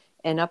fluid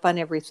and up on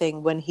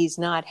everything when he's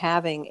not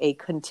having a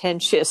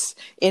contentious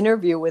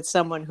interview with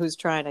someone who's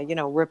trying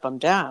to, rip him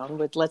down.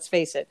 But let's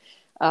face it.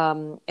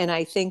 And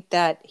I think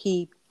that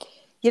he,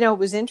 it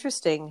was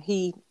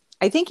interesting.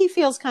 I think he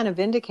feels kind of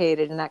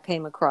vindicated, and that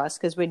came across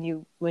because when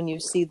you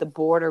see the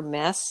border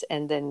mess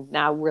and then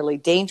now really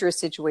dangerous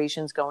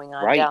situations going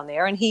on down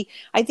there, and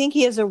I think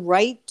he has a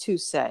right to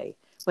say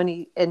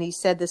he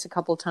said this a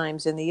couple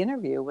times in the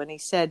interview when he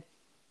said,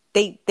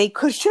 they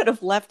should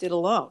have left it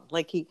alone.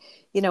 Like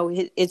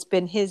it's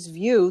been his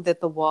view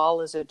that the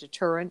wall is a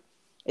deterrent.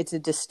 It's a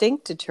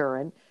distinct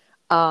deterrent.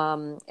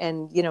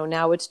 And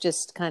now it's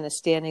just kind of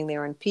standing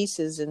there in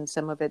pieces, and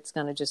some of it's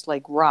going to just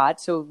like rot.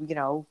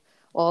 So,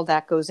 all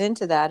that goes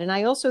into that. And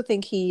I also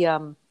think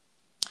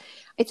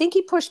I think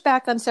he pushed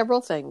back on several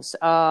things.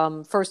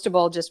 First of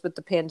all, just with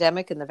the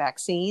pandemic and the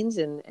vaccines,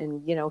 and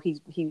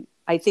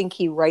I think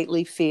he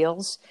rightly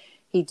feels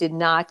he did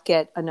not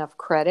get enough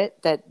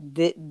credit that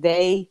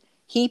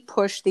he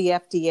pushed the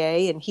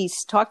FDA, and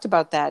he's talked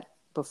about that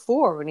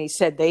before when he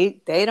said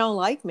they don't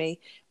like me,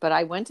 but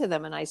I went to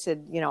them and I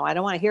said, I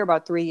don't want to hear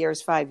about 3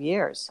 years, 5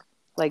 years.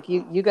 Like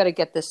you got to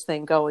get this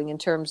thing going in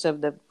terms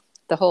of the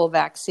whole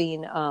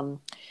vaccine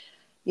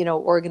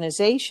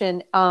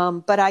organization.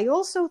 But I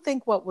also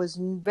think what was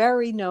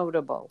very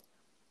notable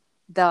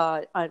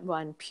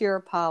on Pure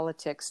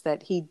Politics,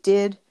 that he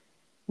did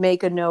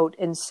make a note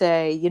and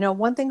say,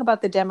 one thing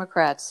about the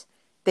Democrats,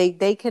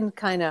 they can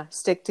kind of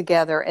stick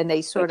together, and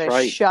they sort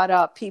of shut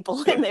up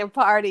people in their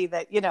party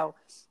that,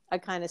 are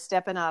kind of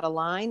stepping out of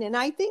line. And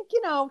I think,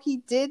 he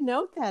did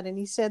note that. And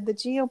he said the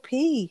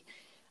GOP,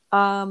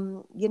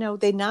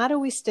 they're not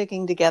always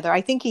sticking together. I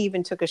think he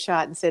even took a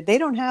shot and said they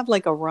don't have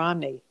like a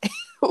Romney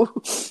who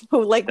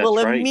will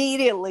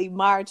immediately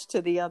march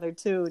to the other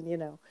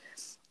tune,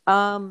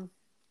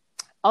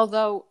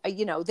 although,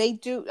 they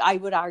do, I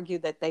would argue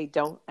that they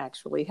don't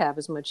actually have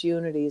as much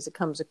unity as it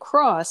comes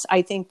across.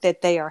 I think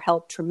that they are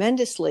helped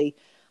tremendously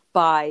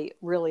by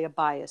really a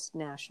biased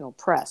national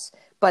press.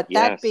 But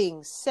that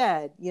being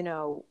said,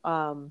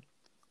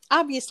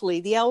 obviously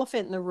the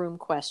elephant in the room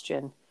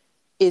question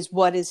is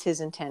what is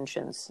his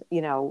intentions,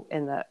 in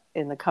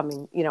the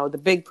coming,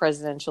 the big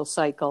presidential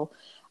cycle.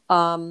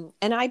 But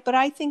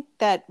I think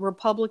that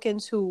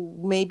Republicans who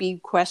maybe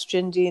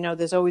questioned,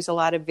 there's always a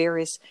lot of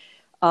various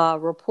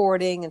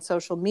reporting and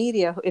social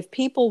media. If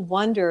people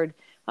wondered,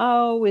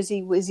 oh, is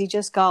he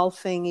just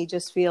golfing? He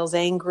just feels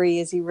angry.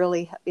 Is he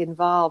really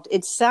involved?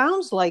 It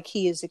sounds like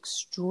he is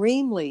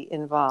extremely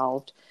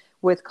involved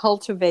with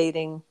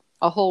cultivating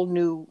a whole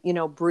new,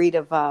 breed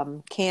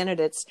of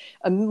candidates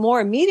more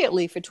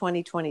immediately for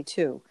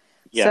 2022.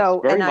 Yes,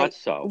 so, very much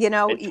so.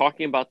 And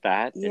talking about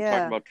that, and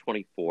talking about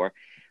 24.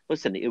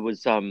 Listen, it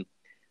was, and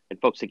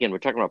folks, again, we're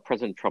talking about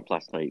President Trump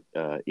last night,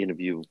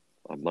 interview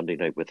on Monday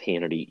night with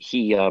Hannity.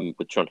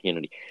 With Sean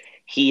Hannity.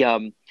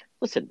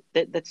 Listen,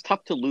 that's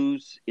tough to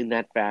lose in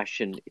that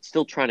fashion. It's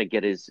still trying to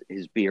get his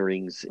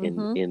bearings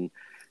in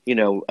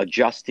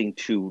adjusting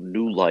to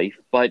new life.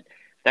 But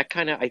that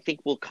kind of, I think,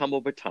 will come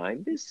over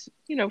time. There's,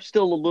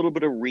 still a little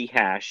bit of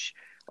rehash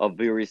of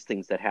various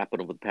things that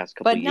happened over the past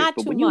couple of years.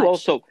 But when you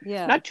also,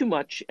 not too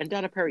much. And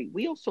Donna Perry,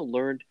 we also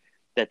learned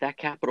that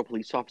Capitol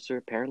police officer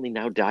apparently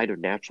now died of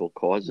natural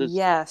causes.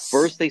 Yes.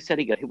 First, they said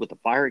he got hit with a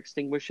fire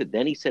extinguisher.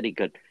 Then he said he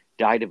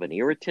died of an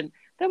irritant.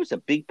 That was a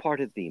big part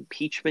of the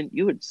impeachment.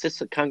 You had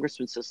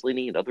Congressman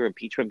Cicilline and other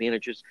impeachment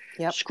managers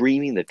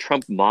screaming the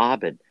Trump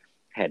mob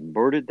had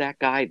murdered that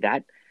guy.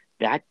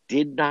 That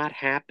did not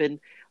happen.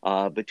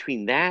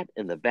 Between that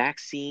and the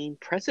vaccine,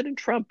 President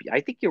Trump,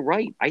 I think you're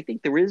right. I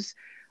think there is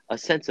a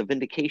sense of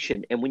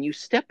vindication. And when you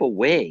step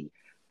away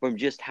from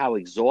just how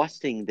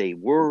exhausting they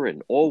were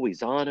and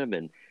always on him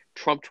and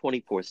Trump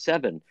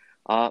 24/7,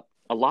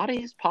 a lot of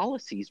his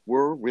policies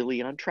were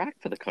really on track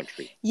for the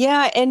country.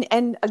 Yeah.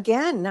 And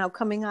again, now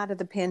coming out of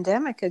the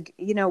pandemic,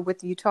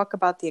 with you talk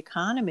about the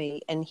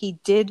economy, and he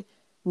did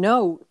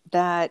note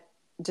that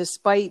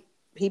despite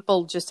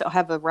people just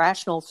have a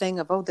rational thing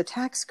of, oh, the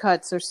tax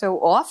cuts are so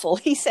awful.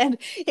 He said,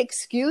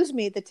 excuse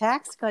me, the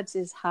tax cuts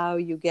is how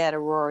you get a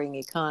roaring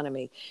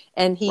economy.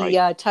 And he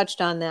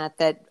touched on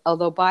that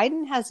although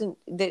Biden hasn't,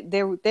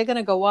 they're going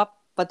to go up,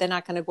 but they're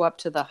not going to go up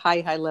to the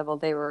high level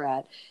they were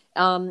at.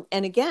 And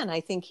again, I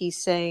think he's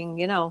saying,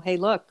 hey,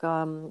 look,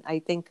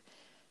 I think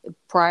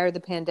prior to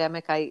the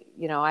pandemic, I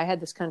had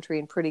this country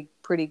in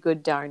pretty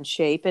good darn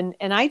shape. And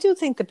I do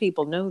think the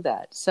people know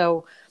that.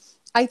 So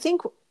I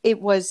think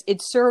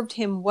it served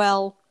him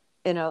well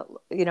in a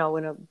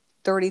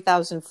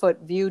 30,000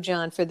 foot view,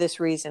 John, for this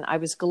reason. I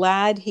was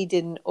glad he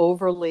didn't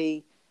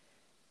overly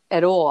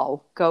at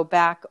all go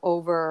back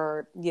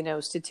over,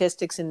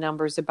 statistics and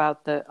numbers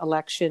about the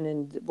election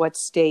and what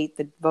state,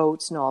 the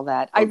votes and all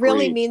that. Agreed. I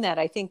really mean that.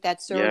 I think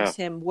that serves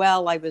him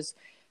well.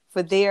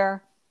 For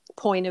their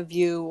point of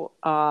view,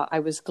 I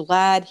was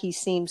glad he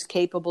seems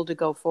capable to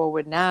go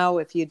forward now.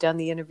 If you'd done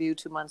the interview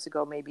 2 months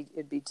ago, maybe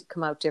it'd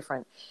come out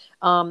different.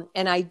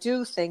 And I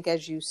do think,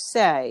 as you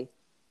say,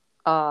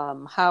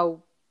 how,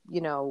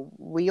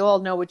 we all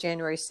know what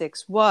January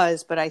 6th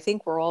was, but I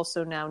think we're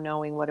also now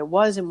knowing what it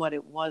was and what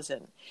it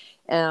wasn't.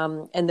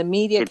 And the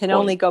media can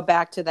only go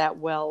back to that.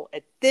 Well,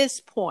 at this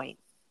point,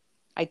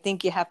 I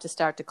think you have to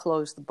start to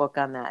close the book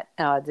on that,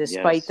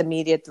 despite the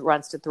media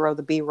wants to throw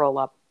the B-roll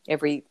up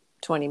every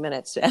 20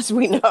 minutes, as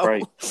we know.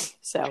 Right.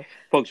 So,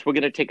 folks, we're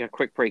going to take a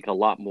quick break. A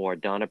lot more.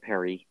 Donna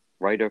Perry,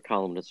 writer,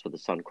 columnist for the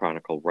Sun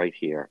Chronicle, right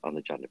here on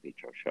the John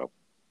DePetro Show.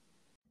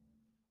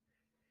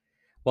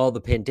 While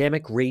the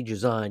pandemic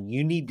rages on,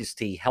 you need to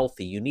stay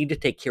healthy. You need to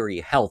take care of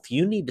your health.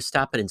 You need to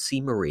stop in and see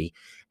Marie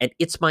at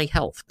It's My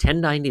Health,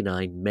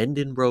 1099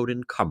 Menden Road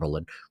in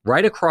Cumberland,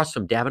 right across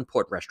from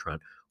Davenport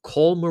Restaurant.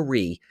 Call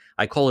Marie.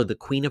 I call her the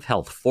Queen of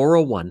Health,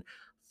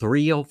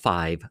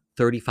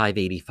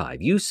 401-305-3585.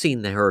 You've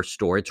seen her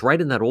store. It's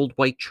right in that old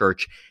white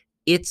church.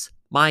 It's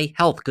My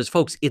Health, because,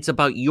 folks, it's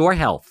about your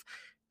health.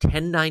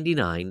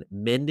 1099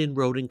 Menden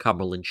Road in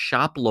Cumberland.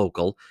 Shop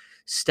local.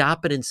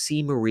 Stop in and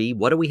see Marie.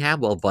 What do we have?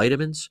 Well,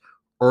 vitamins,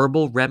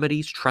 herbal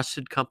remedies,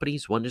 trusted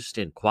companies who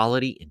understand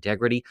quality,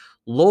 integrity,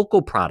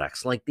 local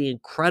products like the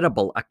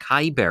incredible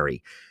acai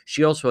berry.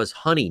 She also has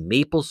honey,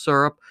 maple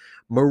syrup.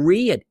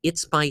 Marie at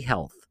It's My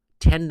Health,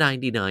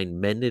 1099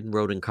 Menden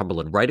Road in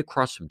Cumberland, right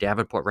across from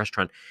Davenport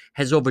Restaurant,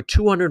 has over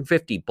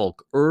 250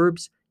 bulk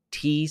herbs,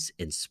 teas,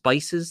 and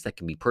spices that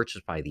can be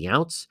purchased by the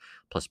ounce,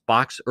 plus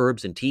box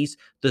herbs and teas.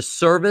 The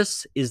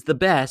service is the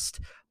best,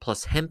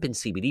 plus hemp and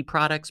CBD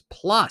products,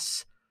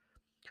 plus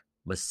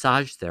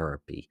massage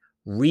therapy,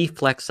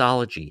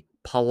 reflexology,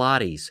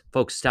 Pilates.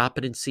 Folks, stop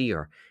it and see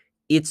her.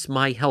 It's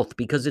My Health,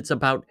 because it's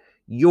about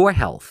your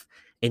health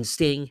and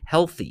staying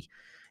healthy.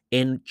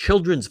 And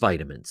children's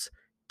vitamins,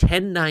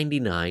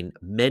 1099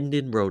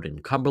 Menden Road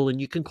in Cumberland.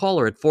 You can call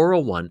her at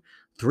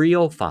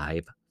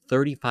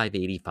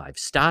 401-305-3585.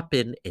 Stop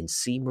in and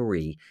see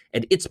Marie.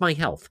 And It's My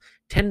Health,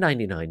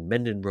 1099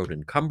 Menden Road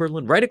in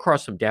Cumberland, right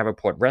across from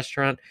Davenport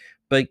Restaurant.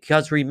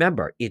 Because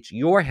remember, it's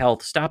your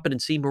health. Stop in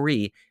and see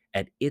Marie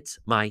at It's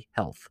My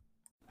Health.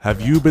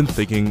 Have you been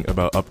thinking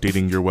about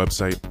updating your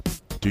website?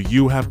 Do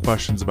you have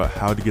questions about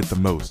how to get the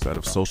most out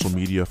of social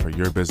media for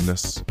your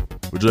business?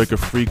 Would you like a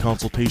free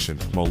consultation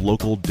from a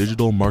local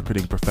digital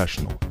marketing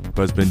professional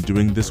who has been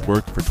doing this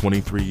work for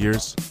 23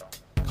 years?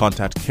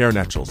 Contact Karen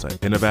Etchels at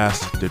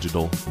Innovast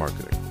Digital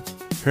Marketing.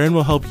 Karen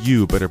will help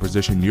you better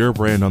position your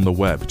brand on the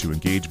web to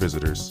engage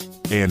visitors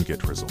and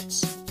get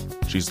results.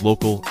 She's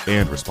local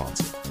and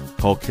responsive.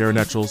 Call Karen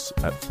Etchels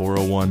at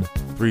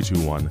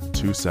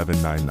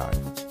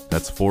 401-321-2799.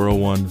 That's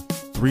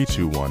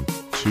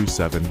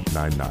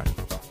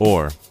 401-321-2799.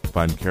 Or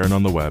find Karen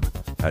on the web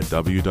at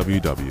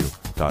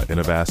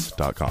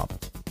www.innovast.com.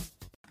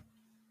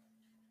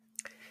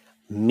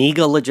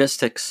 MEGA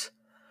Logistics.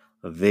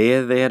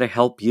 They're there to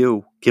help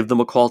you. Give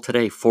them a call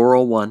today,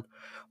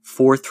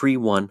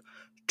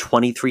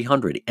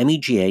 401-431-2300.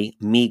 MEGA,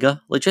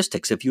 MEGA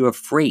Logistics. If you have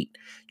freight,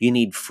 you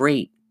need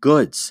freight,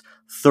 goods,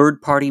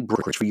 third-party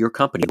brokerage for your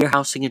company,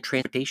 warehousing and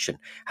transportation.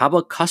 How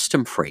about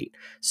custom freight,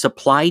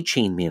 supply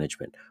chain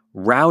management,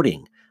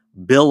 routing,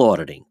 bill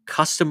auditing,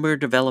 customer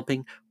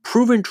developing,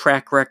 proven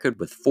track record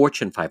with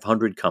Fortune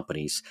 500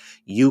 companies?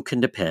 You can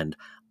depend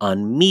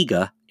on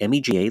MEGA,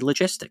 MEGA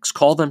Logistics.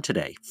 Call them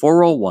today,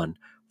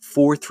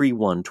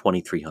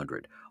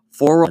 401-431-2300.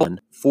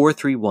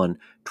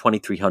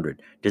 401-431-2300.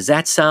 Does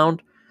that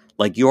sound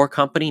like your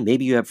company?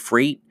 Maybe you have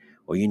freight,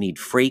 or you need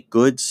freight,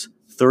 goods,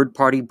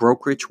 third-party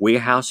brokerage,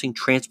 warehousing,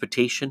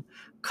 transportation,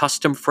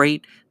 custom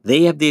freight.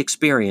 They have the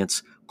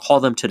experience. Call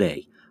them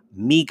today.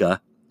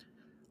 MEGA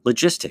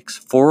Logistics,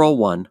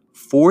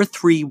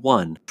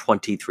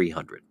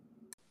 401-431-2300.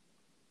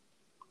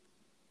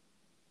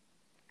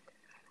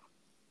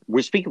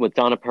 We're speaking with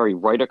Donna Perry,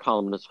 writer,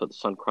 columnist for the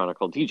Sun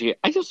Chronicle. DJ,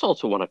 I just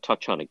also want to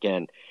touch on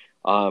again,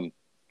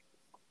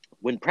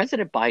 when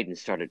President Biden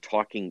started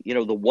talking,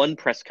 the one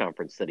press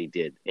conference that he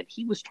did, and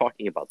he was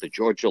talking about the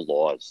Georgia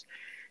laws.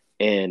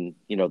 And,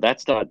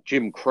 that's not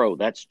Jim Crow,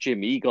 that's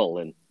Jim Eagle.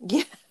 And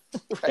right.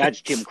 That's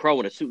Jim Crow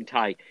in a suit and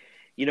tie.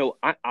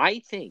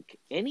 I think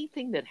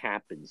anything that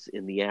happens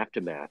in the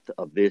aftermath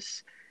of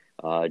this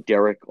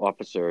Derek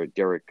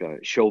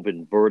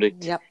Chauvin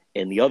verdict, yep,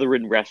 and the other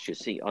unrest you're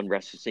seeing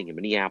in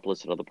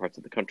Minneapolis and other parts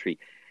of the country.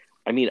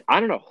 I mean,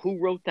 I don't know who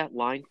wrote that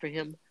line for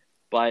him,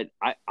 but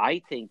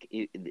I think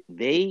he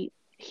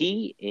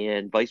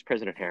and Vice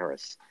President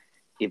Harris,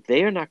 if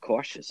they are not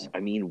cautious, I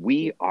mean,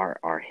 we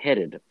are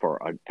headed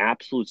for an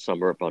absolute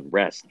summer of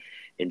unrest.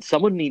 And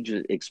someone needs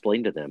to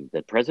explain to them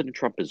that President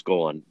Trump is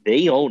gone.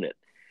 They own it.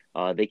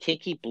 They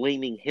can't keep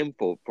blaming him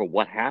for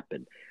what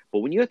happened. But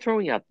when you're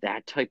throwing out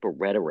that type of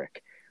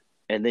rhetoric,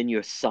 and then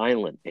you're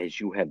silent as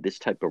you have this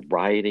type of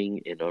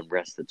rioting and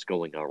unrest that's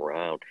going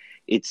around,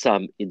 it's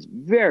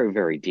very,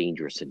 very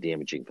dangerous and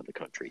damaging for the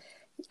country.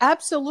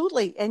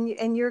 Absolutely,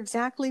 and you're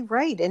exactly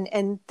right,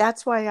 and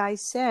that's why I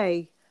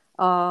say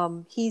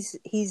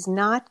he's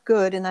not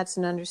good, and that's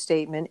an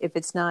understatement. If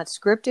it's not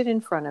scripted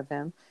in front of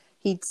him,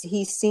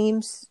 he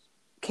seems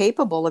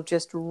capable of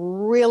just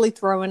really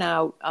throwing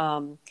out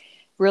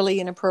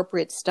really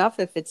inappropriate stuff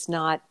if it's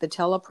not the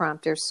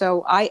teleprompter.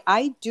 So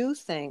I do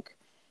think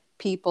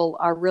people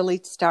are really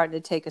starting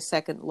to take a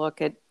second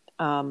look at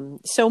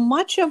so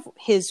much of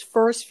his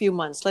first few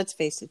months. Let's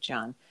face it,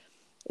 John,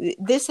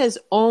 this has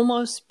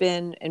almost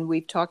been, and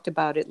we've talked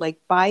about it, like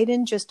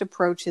Biden just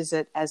approaches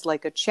it as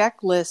like a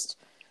checklist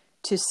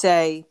to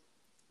say,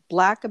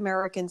 Black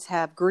Americans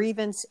have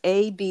grievance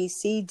A, B,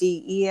 C,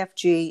 D, E, F,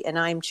 G, and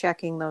I'm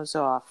checking those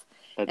off.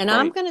 That's right.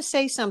 I'm going to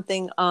say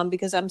something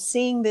because I'm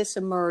seeing this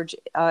emerge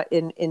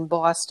in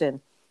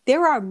Boston.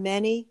 there are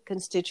many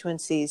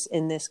constituencies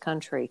in this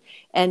country,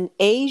 and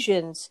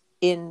Asians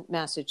in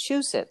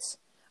Massachusetts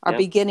are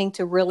beginning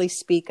to really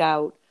speak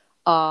out.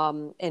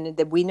 And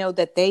that we know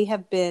that they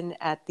have been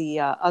at the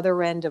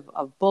other end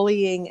of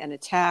bullying and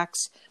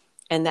attacks.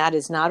 And that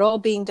is not all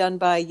being done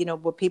by,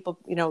 what people,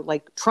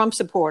 like Trump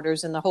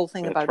supporters and the whole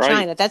thing about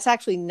China. That's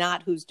actually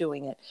not who's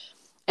doing it.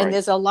 And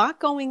there's a lot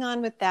going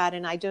on with that.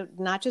 And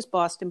not just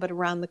Boston, but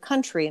around the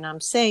country. And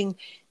I'm saying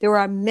there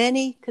are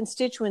many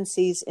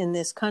constituencies in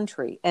this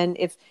country. And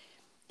if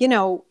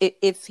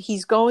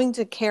he's going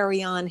to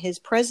carry on his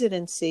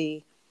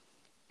presidency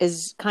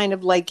is kind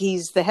of like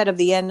he's the head of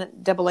the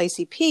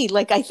NAACP.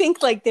 Like, I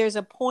think like there's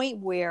a point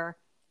where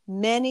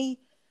many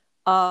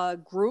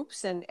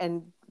groups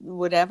and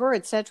whatever,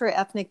 et cetera,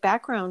 ethnic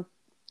background,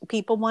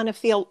 people want to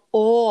feel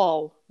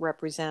all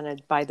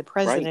represented by the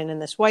president in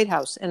this White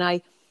House. And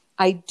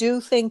I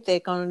do think they're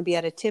going to be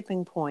at a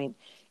tipping point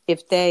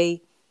if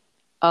they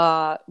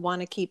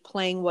want to keep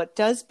playing what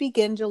does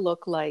begin to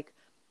look like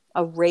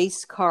a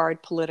race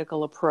card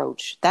political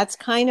approach. That's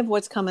kind of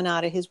what's coming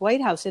out of his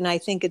White House. And I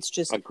think it's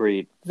just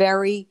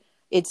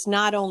it's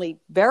not only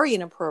very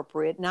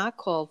inappropriate, not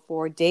called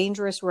for,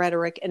 dangerous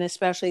rhetoric, and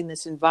especially in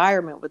this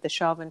environment with the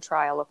Chauvin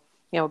trial,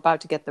 about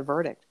to get the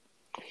verdict.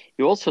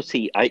 You also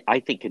see, I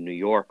think in New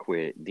York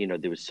where,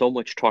 there was so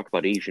much talk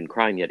about Asian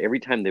crime, yet every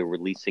time they were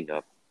releasing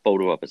a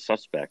photo of a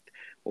suspect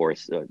or,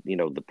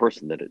 the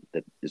person that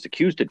is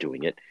accused of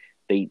doing it,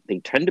 they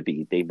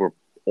were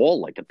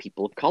all like a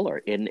people of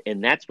color. And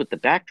that's what the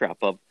backdrop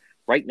of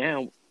right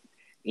now.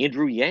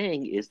 Andrew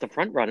Yang is the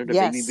front runner to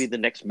maybe be the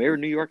next mayor of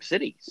New York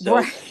City.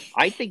 So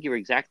I think you're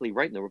exactly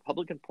right. In the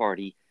Republican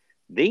Party,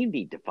 they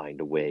need to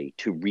find a way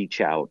to reach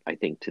out, I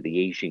think, to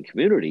the Asian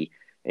community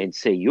and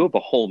say, you have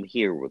a home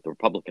here with the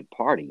Republican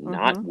Party,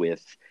 not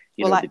with,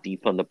 the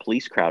defund the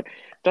police crowd.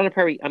 Donna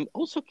Perry, I'm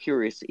also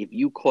curious if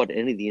you caught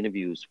any of the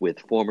interviews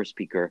with former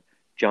Speaker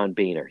John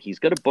Boehner. He's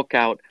got a book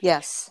out.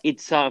 Yes.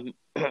 It's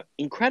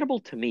incredible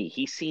to me.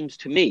 He seems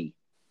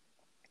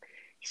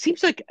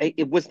like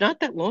it was not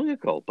that long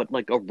ago, but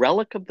like a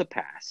relic of the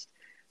past.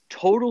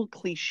 Total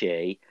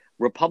cliche.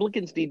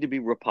 Republicans need to be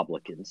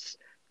Republicans.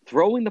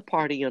 Throwing the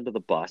party under the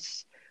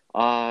bus.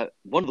 One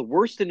of the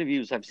worst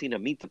interviews I've seen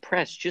on Meet the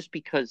Press, just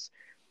because,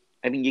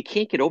 you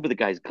can't get over the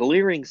guy's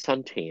glaring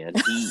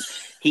suntan.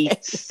 He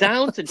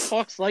sounds and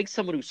talks like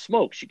someone who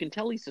smokes. You can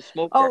tell he's a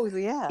smoker. Oh,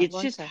 yeah. It's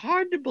just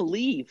hard to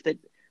believe that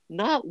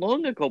not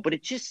long ago, but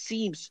it just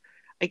seems,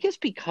 I guess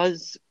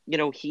because,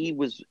 he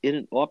was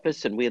in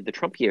office and we had the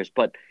Trump years,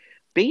 but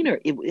Boehner,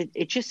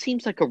 it just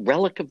seems like a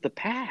relic of the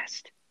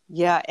past.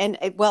 Yeah. And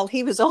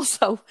he was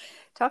also,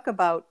 talk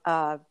about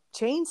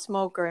chain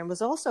smoker, and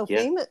was also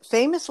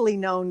famously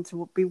known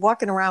to be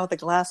walking around with a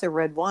glass of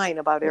red wine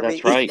about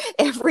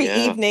every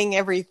evening,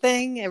 every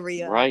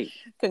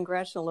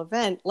congressional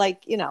event.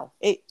 Like,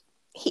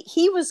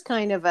 he was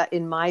kind of,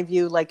 in my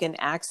view, like an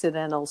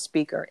accidental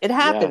speaker. It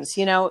happens,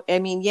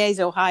 Ye's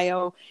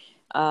Ohio,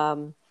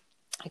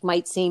 it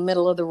might seem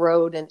middle of the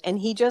road, and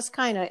he just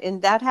kind of,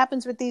 and that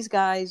happens with these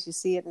guys. You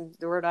see it in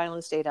the Rhode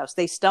Island State House.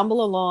 They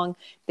stumble along,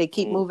 they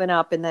keep moving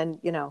up, and then,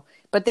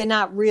 but they're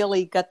not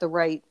really got the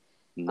right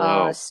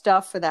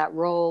stuff for that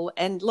role.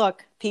 And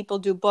look, people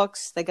do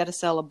books, they got to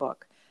sell a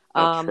book.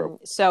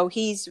 So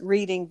he's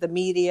reading the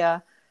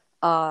media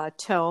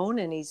tone,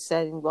 and he's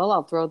saying, well,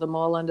 I'll throw them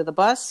all under the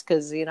bus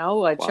because,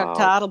 Chuck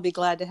Todd will be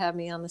glad to have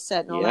me on the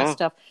set and all that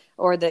stuff,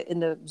 or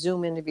in the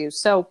Zoom interview.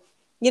 So,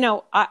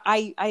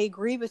 I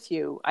agree with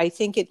you. I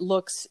think it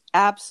looks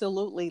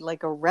absolutely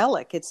like a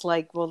relic. It's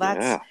like, well,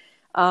 that's,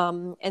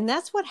 and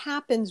that's what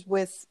happens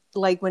with,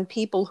 like, when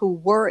people who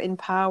were in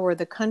power,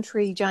 the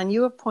country, John,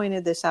 you have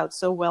pointed this out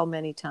so well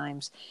many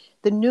times.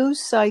 The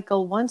news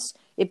cycle, once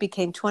it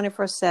became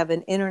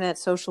 24/7, internet,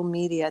 social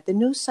media, the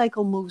news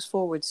cycle moves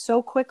forward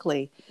so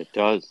quickly. It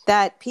does.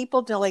 That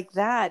people like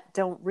that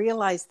don't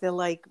realize they're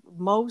like,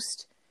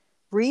 most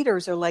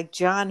readers are like,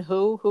 John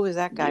who is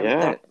that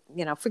guy?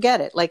 Yeah.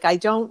 Forget it. Like, I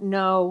don't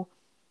know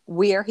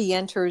where he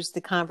enters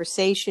the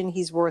conversation.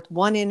 He's worth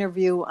one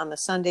interview on the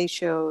Sunday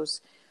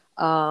shows,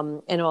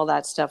 and all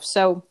that stuff.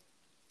 So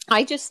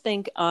I just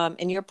think,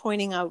 and you're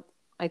pointing out,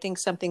 I think,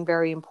 something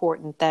very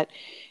important, that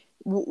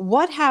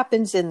what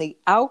happens in the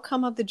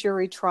outcome of the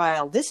jury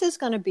trial, this is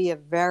going to be a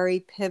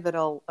very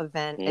pivotal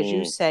event, as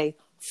you say,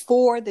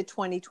 for the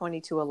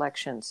 2022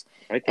 elections.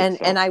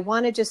 And I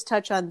want to just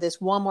touch on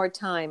this one more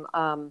time,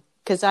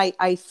 because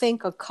I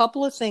think a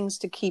couple of things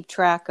to keep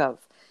track of.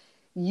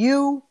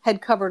 You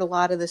had covered a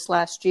lot of this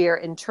last year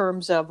in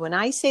terms of, when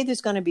I say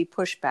there's going to be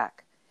pushback,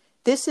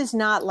 this is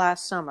not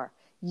last summer.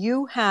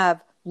 You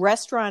have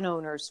restaurant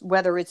owners,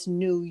 whether it's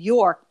New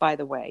York, by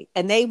the way,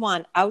 and they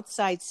want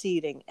outside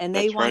seating, and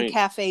they want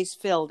cafes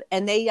filled,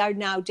 and they are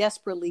now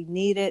desperately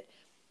need it.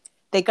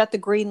 They got the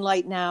green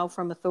light now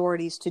from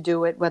authorities to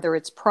do it, whether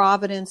it's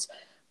Providence,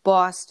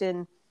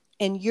 Boston,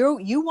 and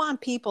you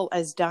want people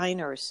as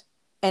diners.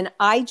 And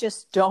I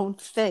just don't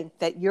think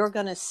that you're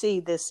going to see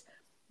this,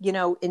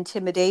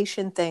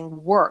 intimidation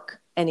thing work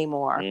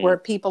anymore, where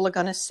people are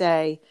going to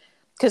say,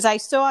 Because I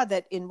saw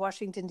that in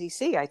Washington,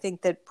 D.C., I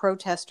think that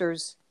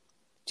protesters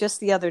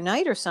just the other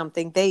night or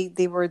something,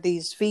 they were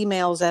these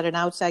females at an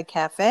outside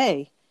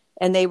cafe,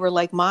 and they were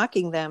like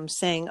mocking them,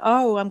 saying,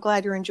 "Oh, I'm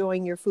glad you're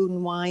enjoying your food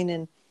and wine,"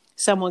 and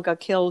someone got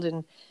killed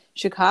in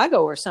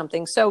Chicago or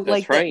something. So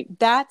That's right.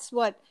 That's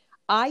what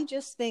I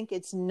just think.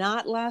 It's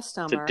not last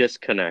summer. It's a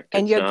disconnect.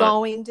 And it's you're not.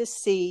 going to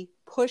see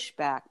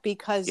pushback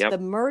because the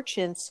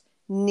merchants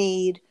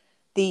need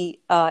the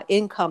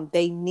income.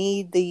 They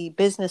need the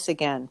business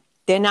again.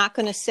 They're not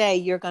going to say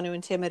you're going to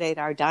intimidate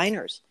our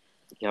diners.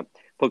 Yep.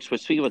 Folks, we're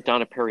speaking with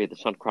Donna Perry of the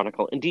Sun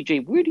Chronicle. And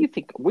DJ,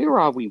 where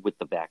are we with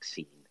the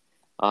vaccine?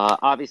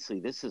 Obviously,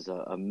 this is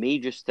a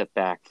major step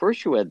back.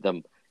 First, you had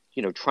them,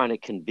 trying to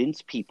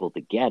convince people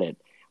to get it.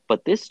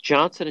 But this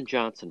Johnson &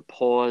 Johnson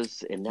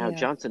pause, and now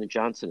Johnson &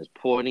 Johnson is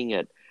pointing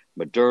at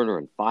Moderna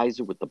and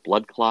Pfizer with the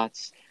blood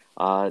clots.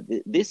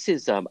 This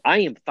is, I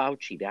am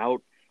Fauci'd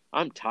out.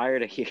 I'm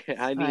tired of it.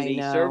 I mean,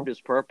 he served his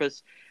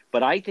purpose.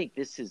 But I think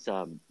this is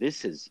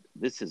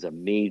a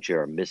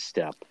major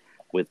misstep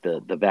with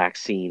the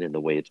vaccine and the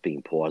way it's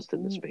being paused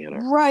in this manner.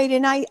 Right.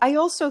 And I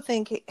also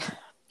think,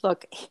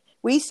 look,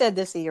 we said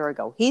this a year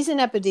ago. He's an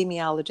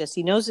epidemiologist.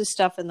 He knows his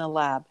stuff in the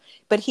lab,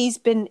 but he's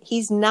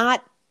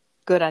not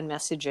good on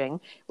messaging.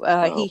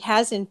 No. He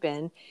hasn't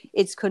been.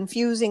 It's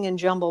confusing and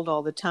jumbled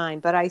all the time.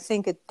 But I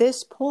think at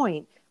this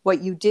point,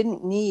 what you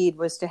didn't need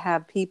was to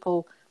have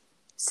people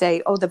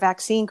say, "Oh, the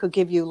vaccine could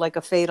give you like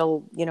a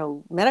fatal,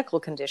 medical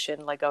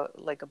condition, like a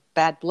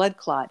bad blood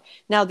clot."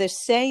 Now they're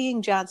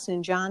saying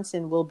Johnson &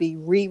 Johnson will be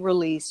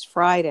re-released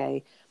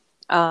Friday.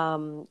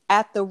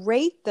 At the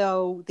rate,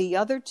 though, the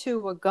other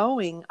two are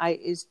going,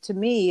 is to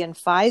me, and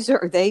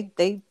Pfizer,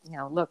 they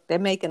look, they're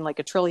making like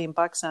 $1 trillion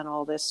on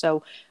all this.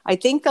 So I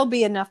think there'll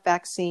be enough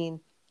vaccine,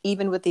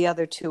 even with the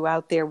other two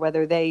out there,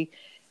 whether they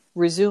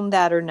resume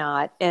that or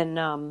not. And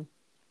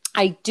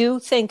I do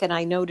think, and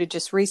I noted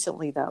just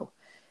recently, though,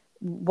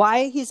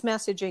 why his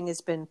messaging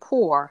has been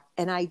poor,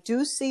 and I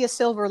do see a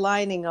silver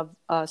lining of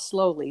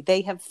slowly.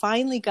 They have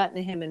finally gotten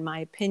to him, in my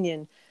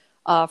opinion,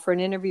 for an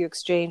interview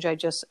exchange I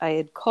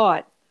had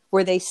caught,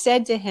 where they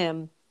said to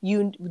him,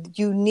 "You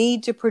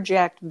need to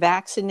project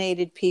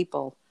vaccinated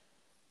people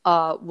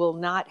will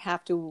not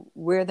have to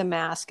wear the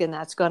mask, and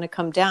that's going to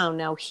come down."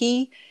 Now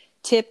he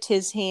tipped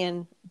his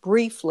hand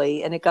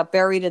briefly, and it got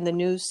buried in the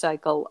news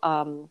cycle.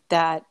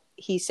 That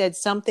he said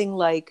something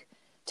like,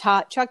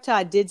 Chuck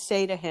Todd did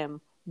say to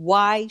him,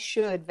 "Why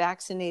should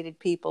vaccinated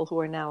people who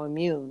are now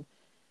immune,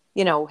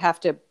 have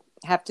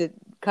to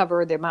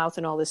cover their mouth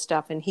and all this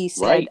stuff?" And he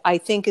said, right. "I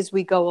think as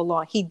we go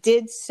along," he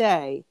did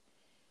say,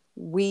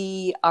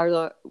 we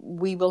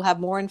will have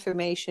more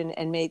information,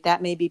 and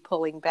that may be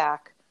pulling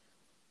back."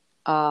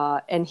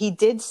 And he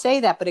did say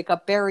that, but it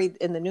got buried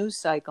in the news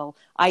cycle.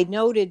 I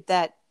noted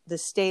that the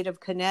state of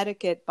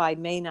Connecticut by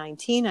May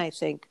 19, I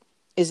think,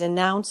 is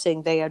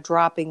announcing they are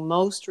dropping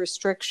most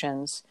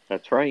restrictions.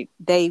 That's right.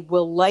 They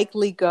will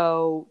likely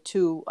go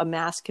to a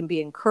mask can be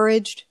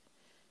encouraged.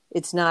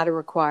 It's not a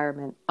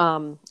requirement.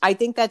 I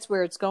think that's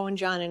where it's going,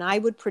 John. And I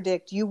would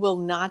predict you will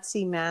not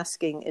see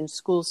masking in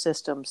school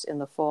systems in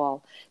the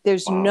fall.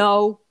 There's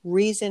no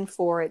reason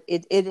for it.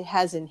 It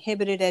has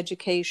inhibited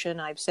education.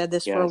 I've said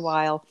this for a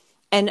while.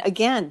 And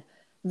again,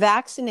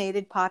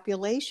 vaccinated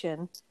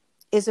population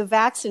is a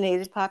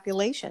vaccinated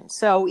population.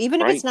 So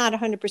even if it's not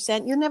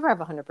 100%, you'll never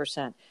have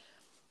 100%.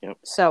 Yep.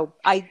 So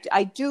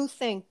I do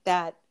think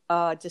that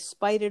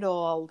despite it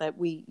all, that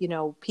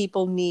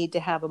people need to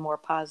have a more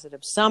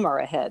positive summer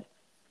ahead.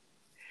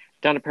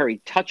 Donna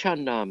Perry, touch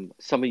on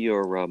some of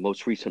your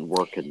most recent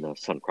work in the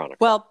Sun Chronicle.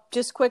 Well,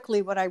 just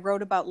quickly, what I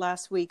wrote about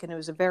last week, and it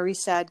was a very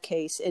sad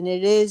case, and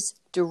it is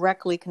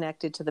directly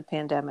connected to the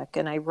pandemic.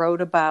 And I wrote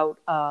about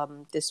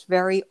this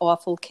very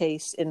awful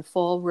case in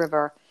Fall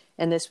River,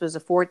 and this was a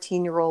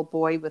 14-year-old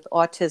boy with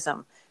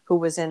autism who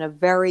was in a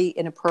very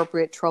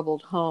inappropriate,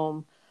 troubled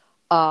home.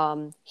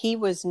 He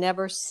was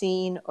never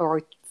seen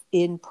or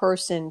in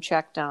person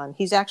checked on.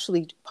 He's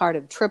actually part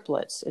of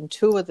triplets, and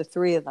 2 of the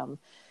 3 of them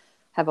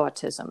have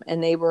autism.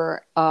 And they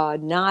were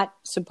not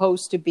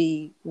supposed to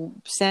be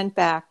sent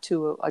back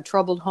to a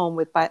troubled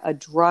home by a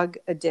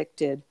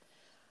drug-addicted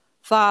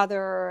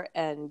father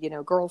and,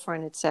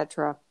 girlfriend,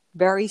 etc.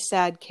 Very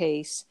sad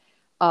case.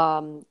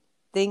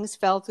 Things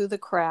fell through the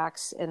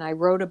cracks, and I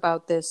wrote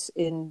about this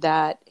in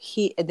that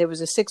there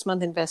was a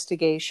 6-month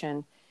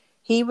investigation.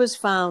 He was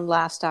found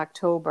last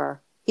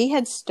October. He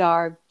had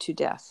starved to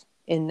death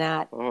in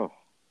that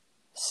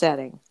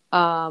setting.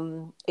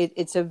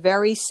 It's a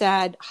very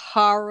sad,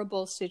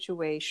 horrible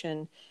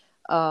situation.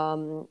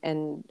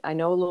 And I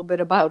know a little bit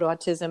about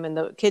autism, and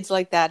the kids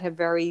like that have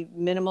very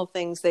minimal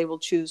things they will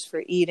choose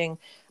for eating.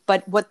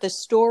 But what the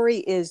story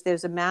is,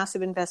 there's a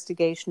massive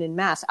investigation in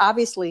Mass.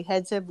 Obviously,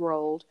 heads have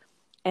rolled.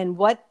 And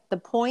what the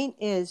point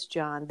is,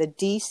 John, the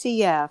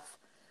DCF,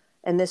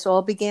 and this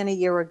all began a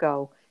year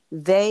ago,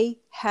 they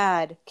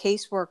had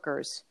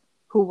caseworkers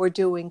who were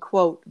doing,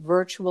 quote,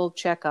 virtual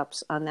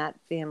checkups on that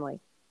family.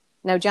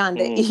 Now, John,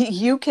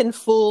 you can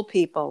fool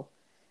people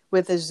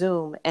with a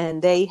Zoom,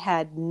 and they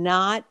had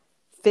not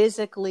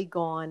physically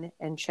gone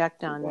and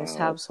checked on this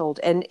household.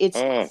 And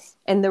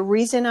and the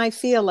reason I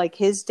feel like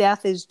his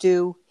death is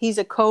due, he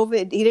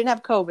didn't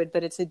have COVID,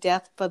 but it's a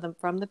death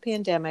from the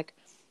pandemic,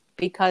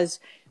 because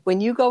when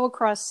you go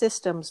across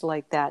systems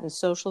like that in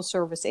social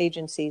service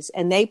agencies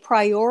and they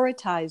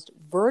prioritized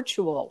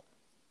virtual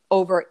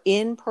over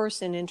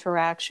in-person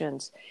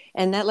interactions,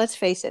 and that, let's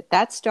face it,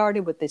 that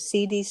started with the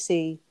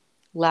CDC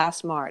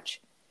last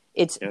March.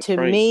 It's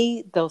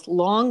me, the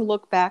long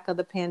look back of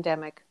the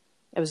pandemic.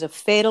 It was a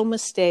fatal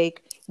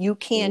mistake. You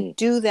can't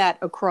do that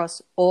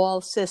across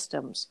all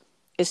systems,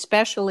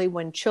 especially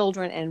when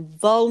children and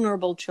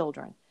vulnerable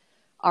children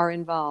are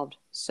involved.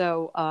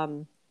 So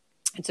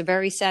it's a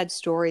very sad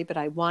story, but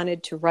I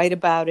wanted to write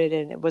about it,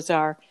 and it was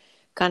our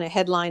kind of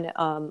headline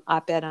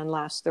op-ed on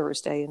last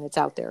Thursday, and it's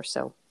out there.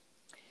 So,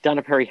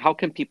 Donna Perry, how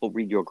can people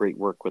read your great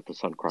work with the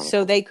Sun Chronicle?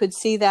 So they could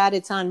see that.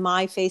 It's on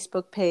my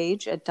Facebook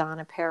page at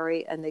Donna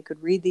Perry, and they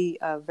could read the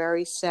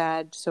very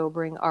sad,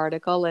 sobering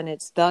article, and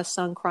it's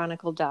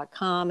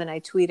thesunchronicle.com, and I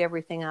tweet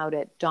everything out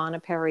at Donna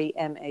Perry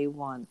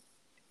MA1.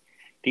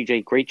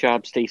 DJ, great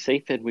job. Stay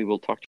safe, and we will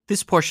talk to you.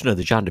 This portion of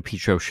the John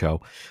DePietro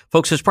Show,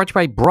 folks, is brought to you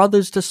by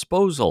Brothers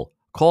Disposal.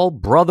 Call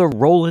Brother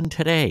Roland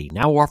today,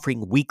 now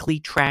offering weekly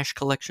trash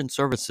collection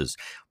services.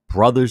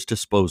 Brothers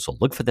Disposal.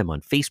 Look for them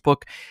on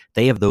Facebook.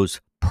 They have those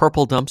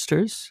purple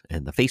dumpsters,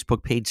 and the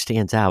Facebook page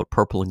stands out,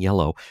 purple and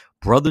yellow.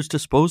 Brothers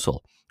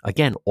Disposal,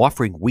 again,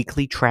 offering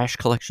weekly trash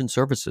collection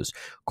services.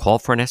 Call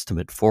for an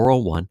estimate,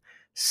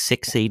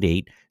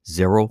 401-688-0517,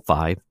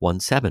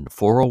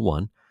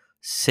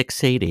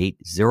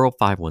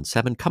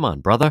 401-688-0517. Come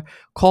on, brother.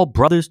 Call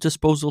Brothers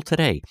Disposal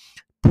today.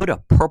 Put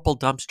a purple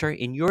dumpster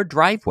in your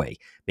driveway.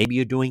 Maybe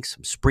you're doing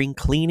some spring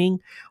cleaning,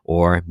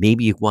 or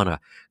maybe you want to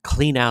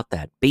clean out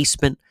that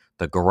basement,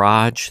 the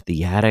garage,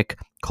 the attic.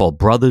 Call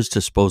Brothers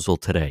Disposal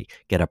today.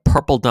 Get a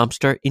purple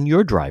dumpster in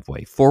your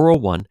driveway,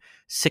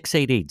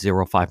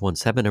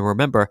 401-688-0517. And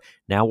remember,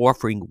 now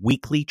offering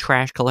weekly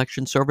trash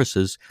collection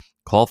services.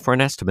 Call for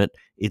an estimate.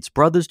 It's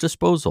Brothers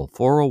Disposal,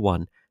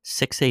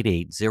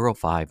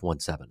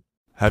 401-688-0517.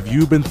 Have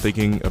you been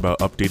thinking about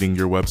updating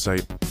your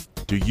website?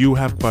 Do you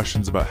have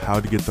questions about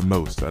how to get the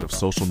most out of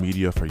social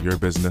media for your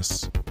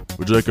business?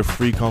 Would you like a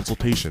free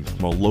consultation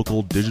from a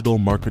local digital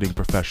marketing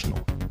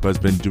professional who has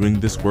been doing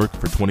this work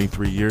for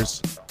 23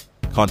 years?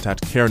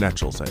 Contact Karen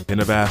Etchels at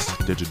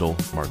Innovast Digital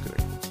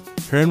Marketing.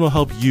 Karen will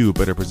help you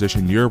better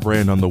position your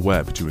brand on the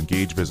web to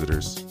engage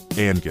visitors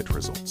and get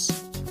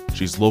results.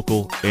 She's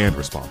local and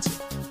responsive.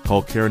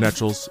 Call Karen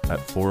Etchels at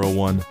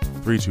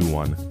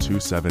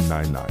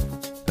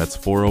 401-321-2799. That's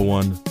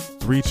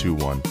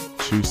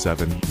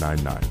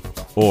 401-321-2799.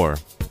 Or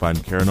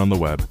find Karen on the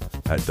web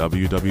at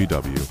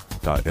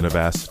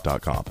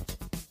www.innovast.com.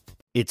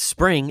 It's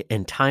spring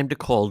and time to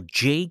call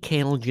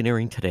JKL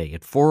Engineering today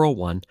at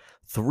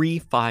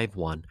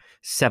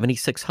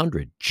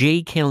 401-351-7600.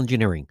 JKL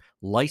Engineering,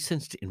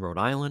 licensed in Rhode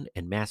Island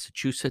and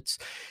Massachusetts.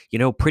 You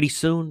know, pretty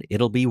soon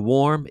it'll be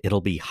warm, it'll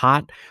be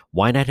hot.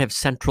 Why not have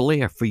central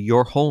air for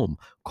your home?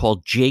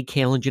 Call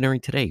JKL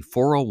Engineering today,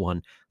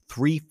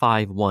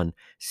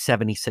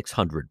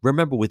 401-351-7600.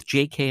 Remember, with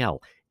JKL,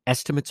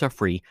 estimates are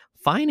free.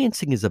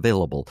 Financing is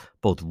available,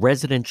 both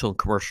residential and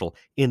commercial.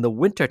 In the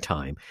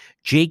wintertime,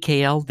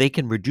 JKL, they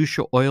can reduce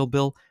your oil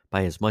bill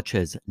by as much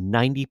as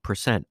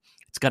 90%.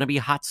 It's going to be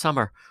a hot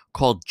summer.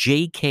 Call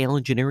JKL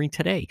Engineering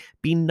today.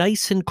 Be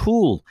nice and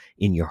cool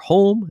in your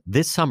home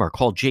this summer.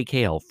 Call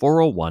JKL,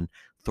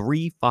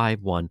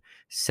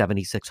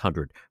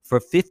 401-351-7600. For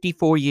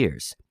 54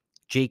 years,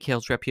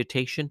 JKL's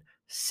reputation,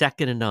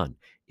 second to none,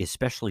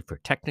 especially for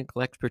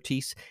technical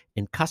expertise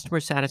and customer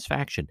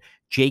satisfaction.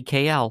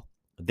 JKL,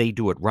 they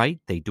do it right.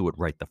 They do it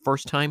right the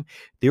first time.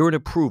 They're an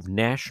approved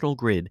National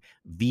Grid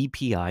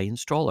VPI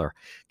installer.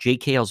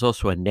 JKL is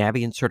also a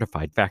Navient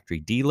certified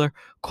factory dealer.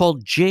 Call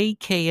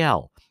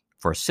JKL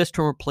for a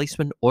system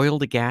replacement, oil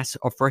to gas,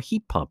 or for a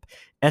heat pump.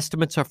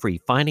 Estimates are free.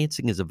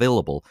 Financing is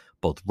available,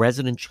 both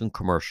residential and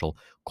commercial.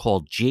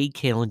 Call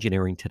JKL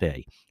Engineering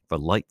today. For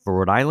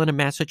Rhode Island and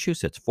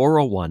Massachusetts,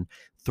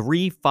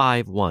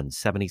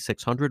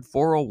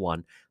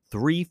 401-351-7600,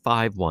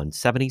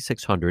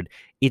 401-351-7600.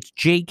 It's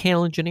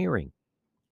JKL Engineering.